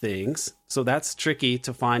stupid things. So that's tricky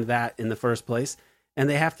to find that in the first place. And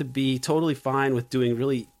they have to be totally fine with doing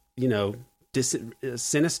really,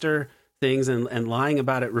 sinister things and lying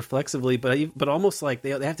about it reflexively. But almost like they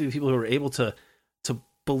have to be people who are able to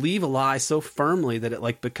believe a lie so firmly that it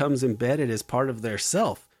like becomes embedded as part of their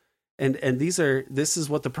self. And this is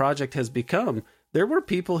what the project has become. There were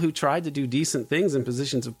people who tried to do decent things in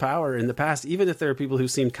positions of power in the past, even if there are people who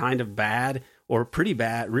seemed kind of bad or pretty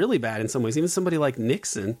bad, really bad in some ways. Even somebody like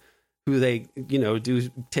Nixon, who they, do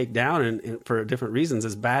take down and for different reasons,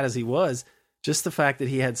 as bad as he was, just the fact that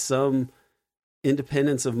he had some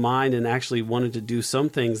independence of mind and actually wanted to do some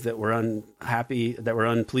things that were unhappy, that were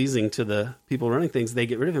unpleasing to the people running things, they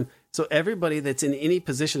get rid of him. So everybody that's in any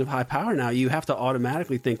position of high power now, you have to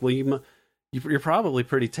automatically think, well, you're probably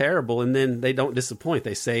pretty terrible. And then they don't disappoint.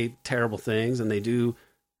 They say terrible things and they do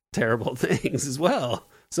terrible things as well.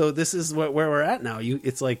 So this is where we're at now.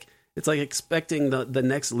 It's like expecting the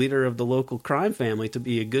next leader of the local crime family to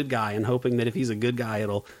be a good guy and hoping that if he's a good guy,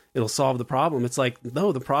 it'll solve the problem. It's like,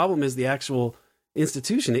 no, the problem is the actual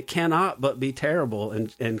institution. It cannot but be terrible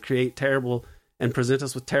and create terrible and present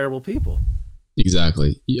us with terrible people.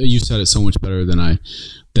 Exactly. You said it so much better than I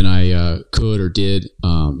could or did.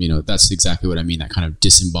 That's exactly what I mean. That kind of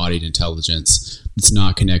disembodied intelligence. It's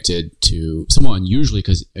not connected to someone usually,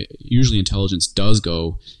 because usually intelligence does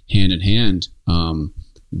go hand in hand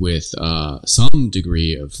with some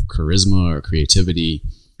degree of charisma or creativity.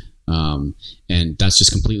 And that's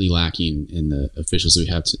just completely lacking in the officials we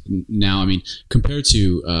have now. I mean, compared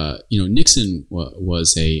to, Nixon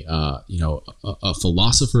was a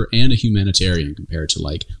philosopher and a humanitarian compared to,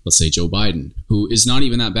 like, let's say Joe Biden, who is not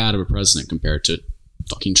even that bad of a president compared to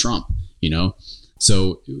fucking Trump,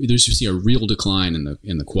 So you see a real decline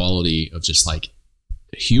in the quality of just like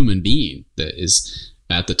a human being that is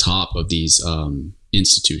at the top of these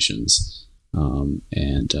institutions.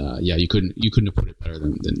 You couldn't have put it better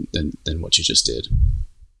than what you just did.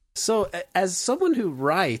 So, as someone who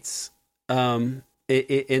writes in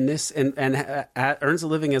this and earns a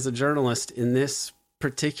living as a journalist in this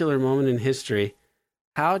particular moment in history,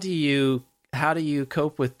 how do you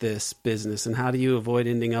cope with this business, and how do you avoid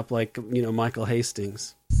ending up like Michael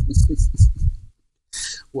Hastings?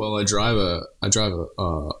 Well, I drive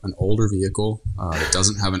an older vehicle that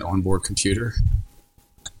doesn't have an onboard computer.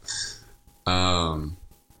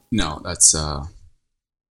 No, that's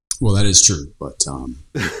that is true, but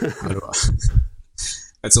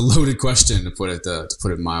that's a loaded question to put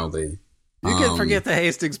it mildly. You can forget the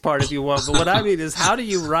Hastings part if you want, but what I mean is, how do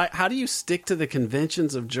you stick to the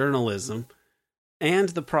conventions of journalism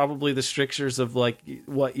and probably the strictures of like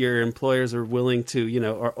what your employers are willing to,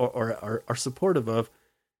 or are supportive of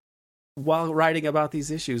while writing about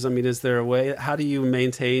these issues? I mean, is there a way? How do you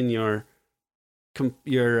maintain your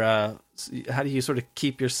how do you sort of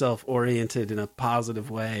keep yourself oriented in a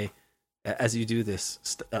positive way as you do this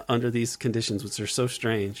under these conditions, which are so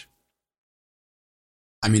strange?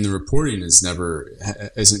 I mean, the reporting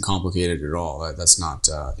isn't complicated at all. That's not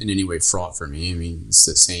in any way fraught for me. I mean, it's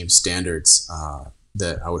the same standards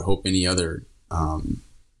that I would hope any other,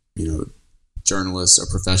 journalist or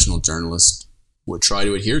professional journalist would try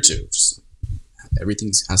to adhere to.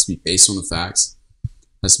 Everything has to be based on the facts.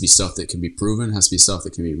 Has to be stuff that can be proven. Has to be stuff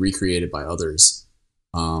that can be recreated by others.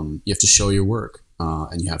 You have to show your work,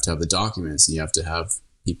 and you have to have the documents, and you have to have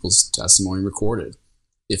people's testimony recorded.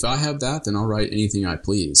 If I have that, then I'll write anything I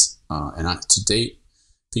please. To date,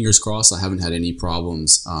 fingers crossed, I haven't had any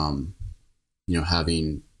problems,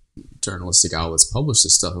 having journalistic outlets publish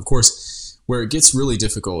this stuff. Of course, where it gets really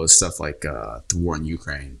difficult is stuff like the war in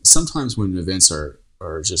Ukraine. Sometimes when events are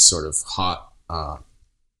just sort of hot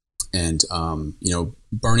and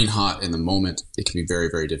burning hot in the moment, it can be very,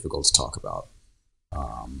 very difficult to talk about.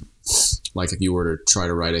 Like if you were to try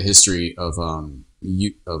to write a history of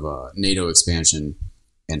NATO expansion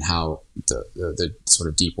and how the sort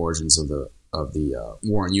of deep origins of the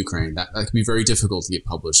war in Ukraine, that can be very difficult to get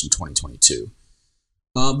published in 2022,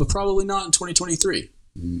 but probably not in 2023.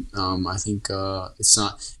 I think it's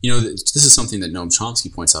not. This is something that Noam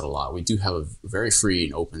Chomsky points out a lot. We do have a very free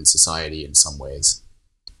and open society in some ways.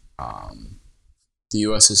 The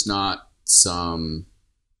U.S. is not some.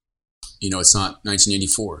 It's not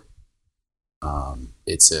 1984.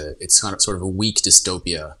 It's kind of sort of a weak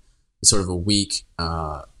dystopia. It's sort of a weak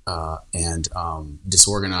and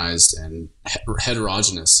disorganized and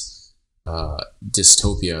heterogeneous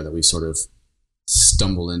dystopia that we sort of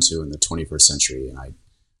stumbled into in the 21st century. And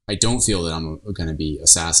I don't feel that I'm going to be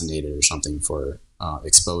assassinated or something for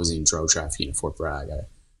exposing drug trafficking at Fort Bragg.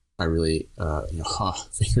 I really,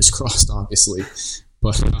 fingers crossed, obviously,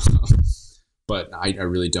 but I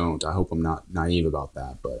really don't. I hope I'm not naive about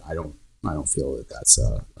that, but I don't feel that that's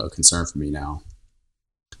a concern for me now.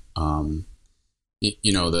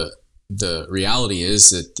 The reality is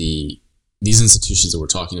that these institutions that we're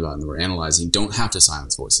talking about and that we're analyzing don't have to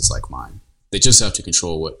silence voices like mine. They just have to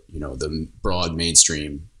control what the broad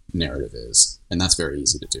mainstream narrative is, and that's very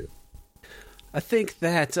easy to do. I think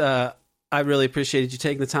that I really appreciated you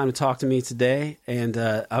taking the time to talk to me today, and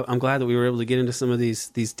I'm glad that we were able to get into some of these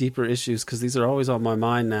deeper issues, because these are always on my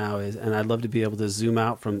mind now, and I'd love to be able to zoom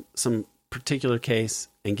out from some particular case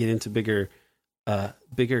and get into bigger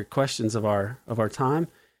questions of our time.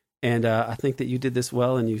 And I think that you did this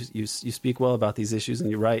well, and you speak well about these issues,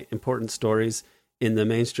 and you write important stories in the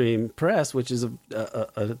mainstream press, which is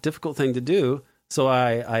a difficult thing to do. So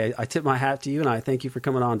I tip my hat to you, and I thank you for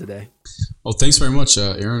coming on today. Well, thanks very much,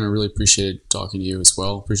 Aaron. I really appreciated talking to you as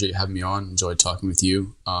well. Appreciate you having me on. Enjoyed talking with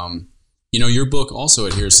you. Your book also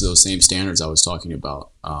adheres to those same standards I was talking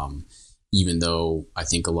about, even though I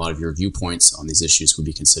think a lot of your viewpoints on these issues would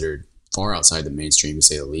be considered far outside the mainstream, to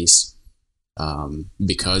say the least,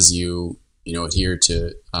 because you adhere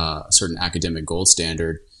to a certain academic gold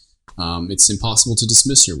standard. It's impossible to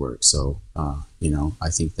dismiss your work. So, I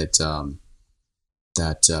think that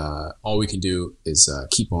all we can do is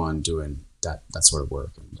keep on doing that sort of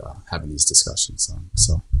work and having these discussions.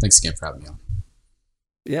 So thanks again for having me on.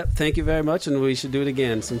 Yep, thank you very much, and we should do it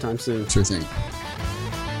again sometime soon. Sure thing.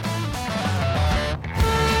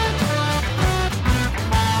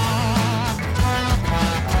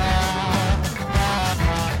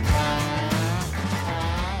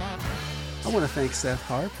 I want to thank Seth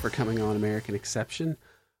Harp for coming on American Exception.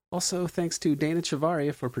 Also, thanks to Dana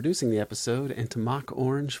Chavaria for producing the episode and to Mock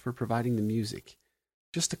Orange for providing the music.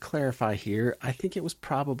 Just to clarify here, I think it was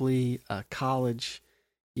probably college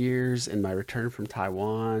years and my return from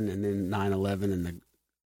Taiwan, and then 9/11 and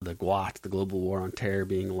the GWOT, the Global War on Terror,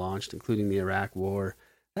 being launched, including the Iraq War.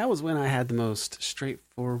 That was when I had the most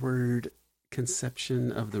straightforward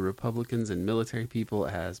conception of the Republicans and military people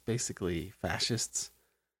as basically fascists.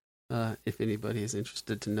 If anybody is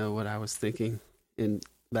interested to know what I was thinking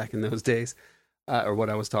back in those days, or what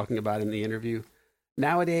I was talking about in the interview.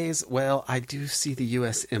 Nowadays, well, I do see the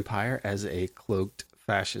U.S. empire as a cloaked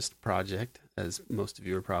fascist project, as most of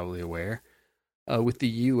you are probably aware, with the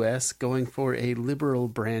U.S. going for a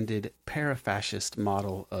liberal-branded para-fascist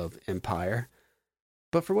model of empire.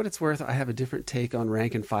 But for what it's worth, I have a different take on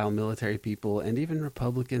rank-and-file military people and even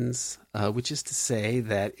Republicans, which is to say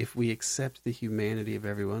that if we accept the humanity of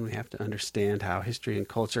everyone, we have to understand how history and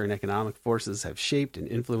culture and economic forces have shaped and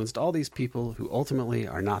influenced all these people who ultimately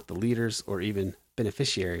are not the leaders or even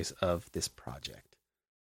beneficiaries of this project.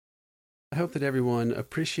 I hope that everyone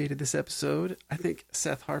appreciated this episode. I think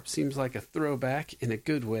Seth Harp seems like a throwback in a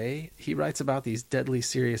good way. He writes about these deadly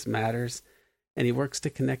serious matters, and he works to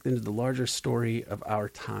connect them to the larger story of our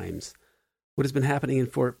times. What has been happening in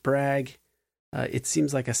Fort Bragg, it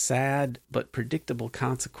seems like a sad but predictable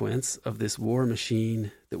consequence of this war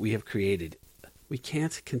machine that we have created. We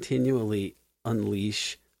can't continually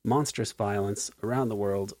unleash monstrous violence around the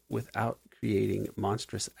world without creating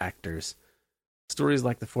monstrous actors. Stories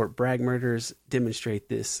like the Fort Bragg murders demonstrate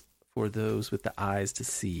this for those with the eyes to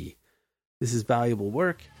see. This is valuable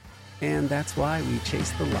work, and that's why we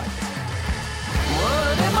chase the light.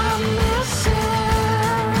 What am I missing?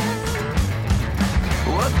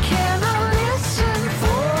 What can I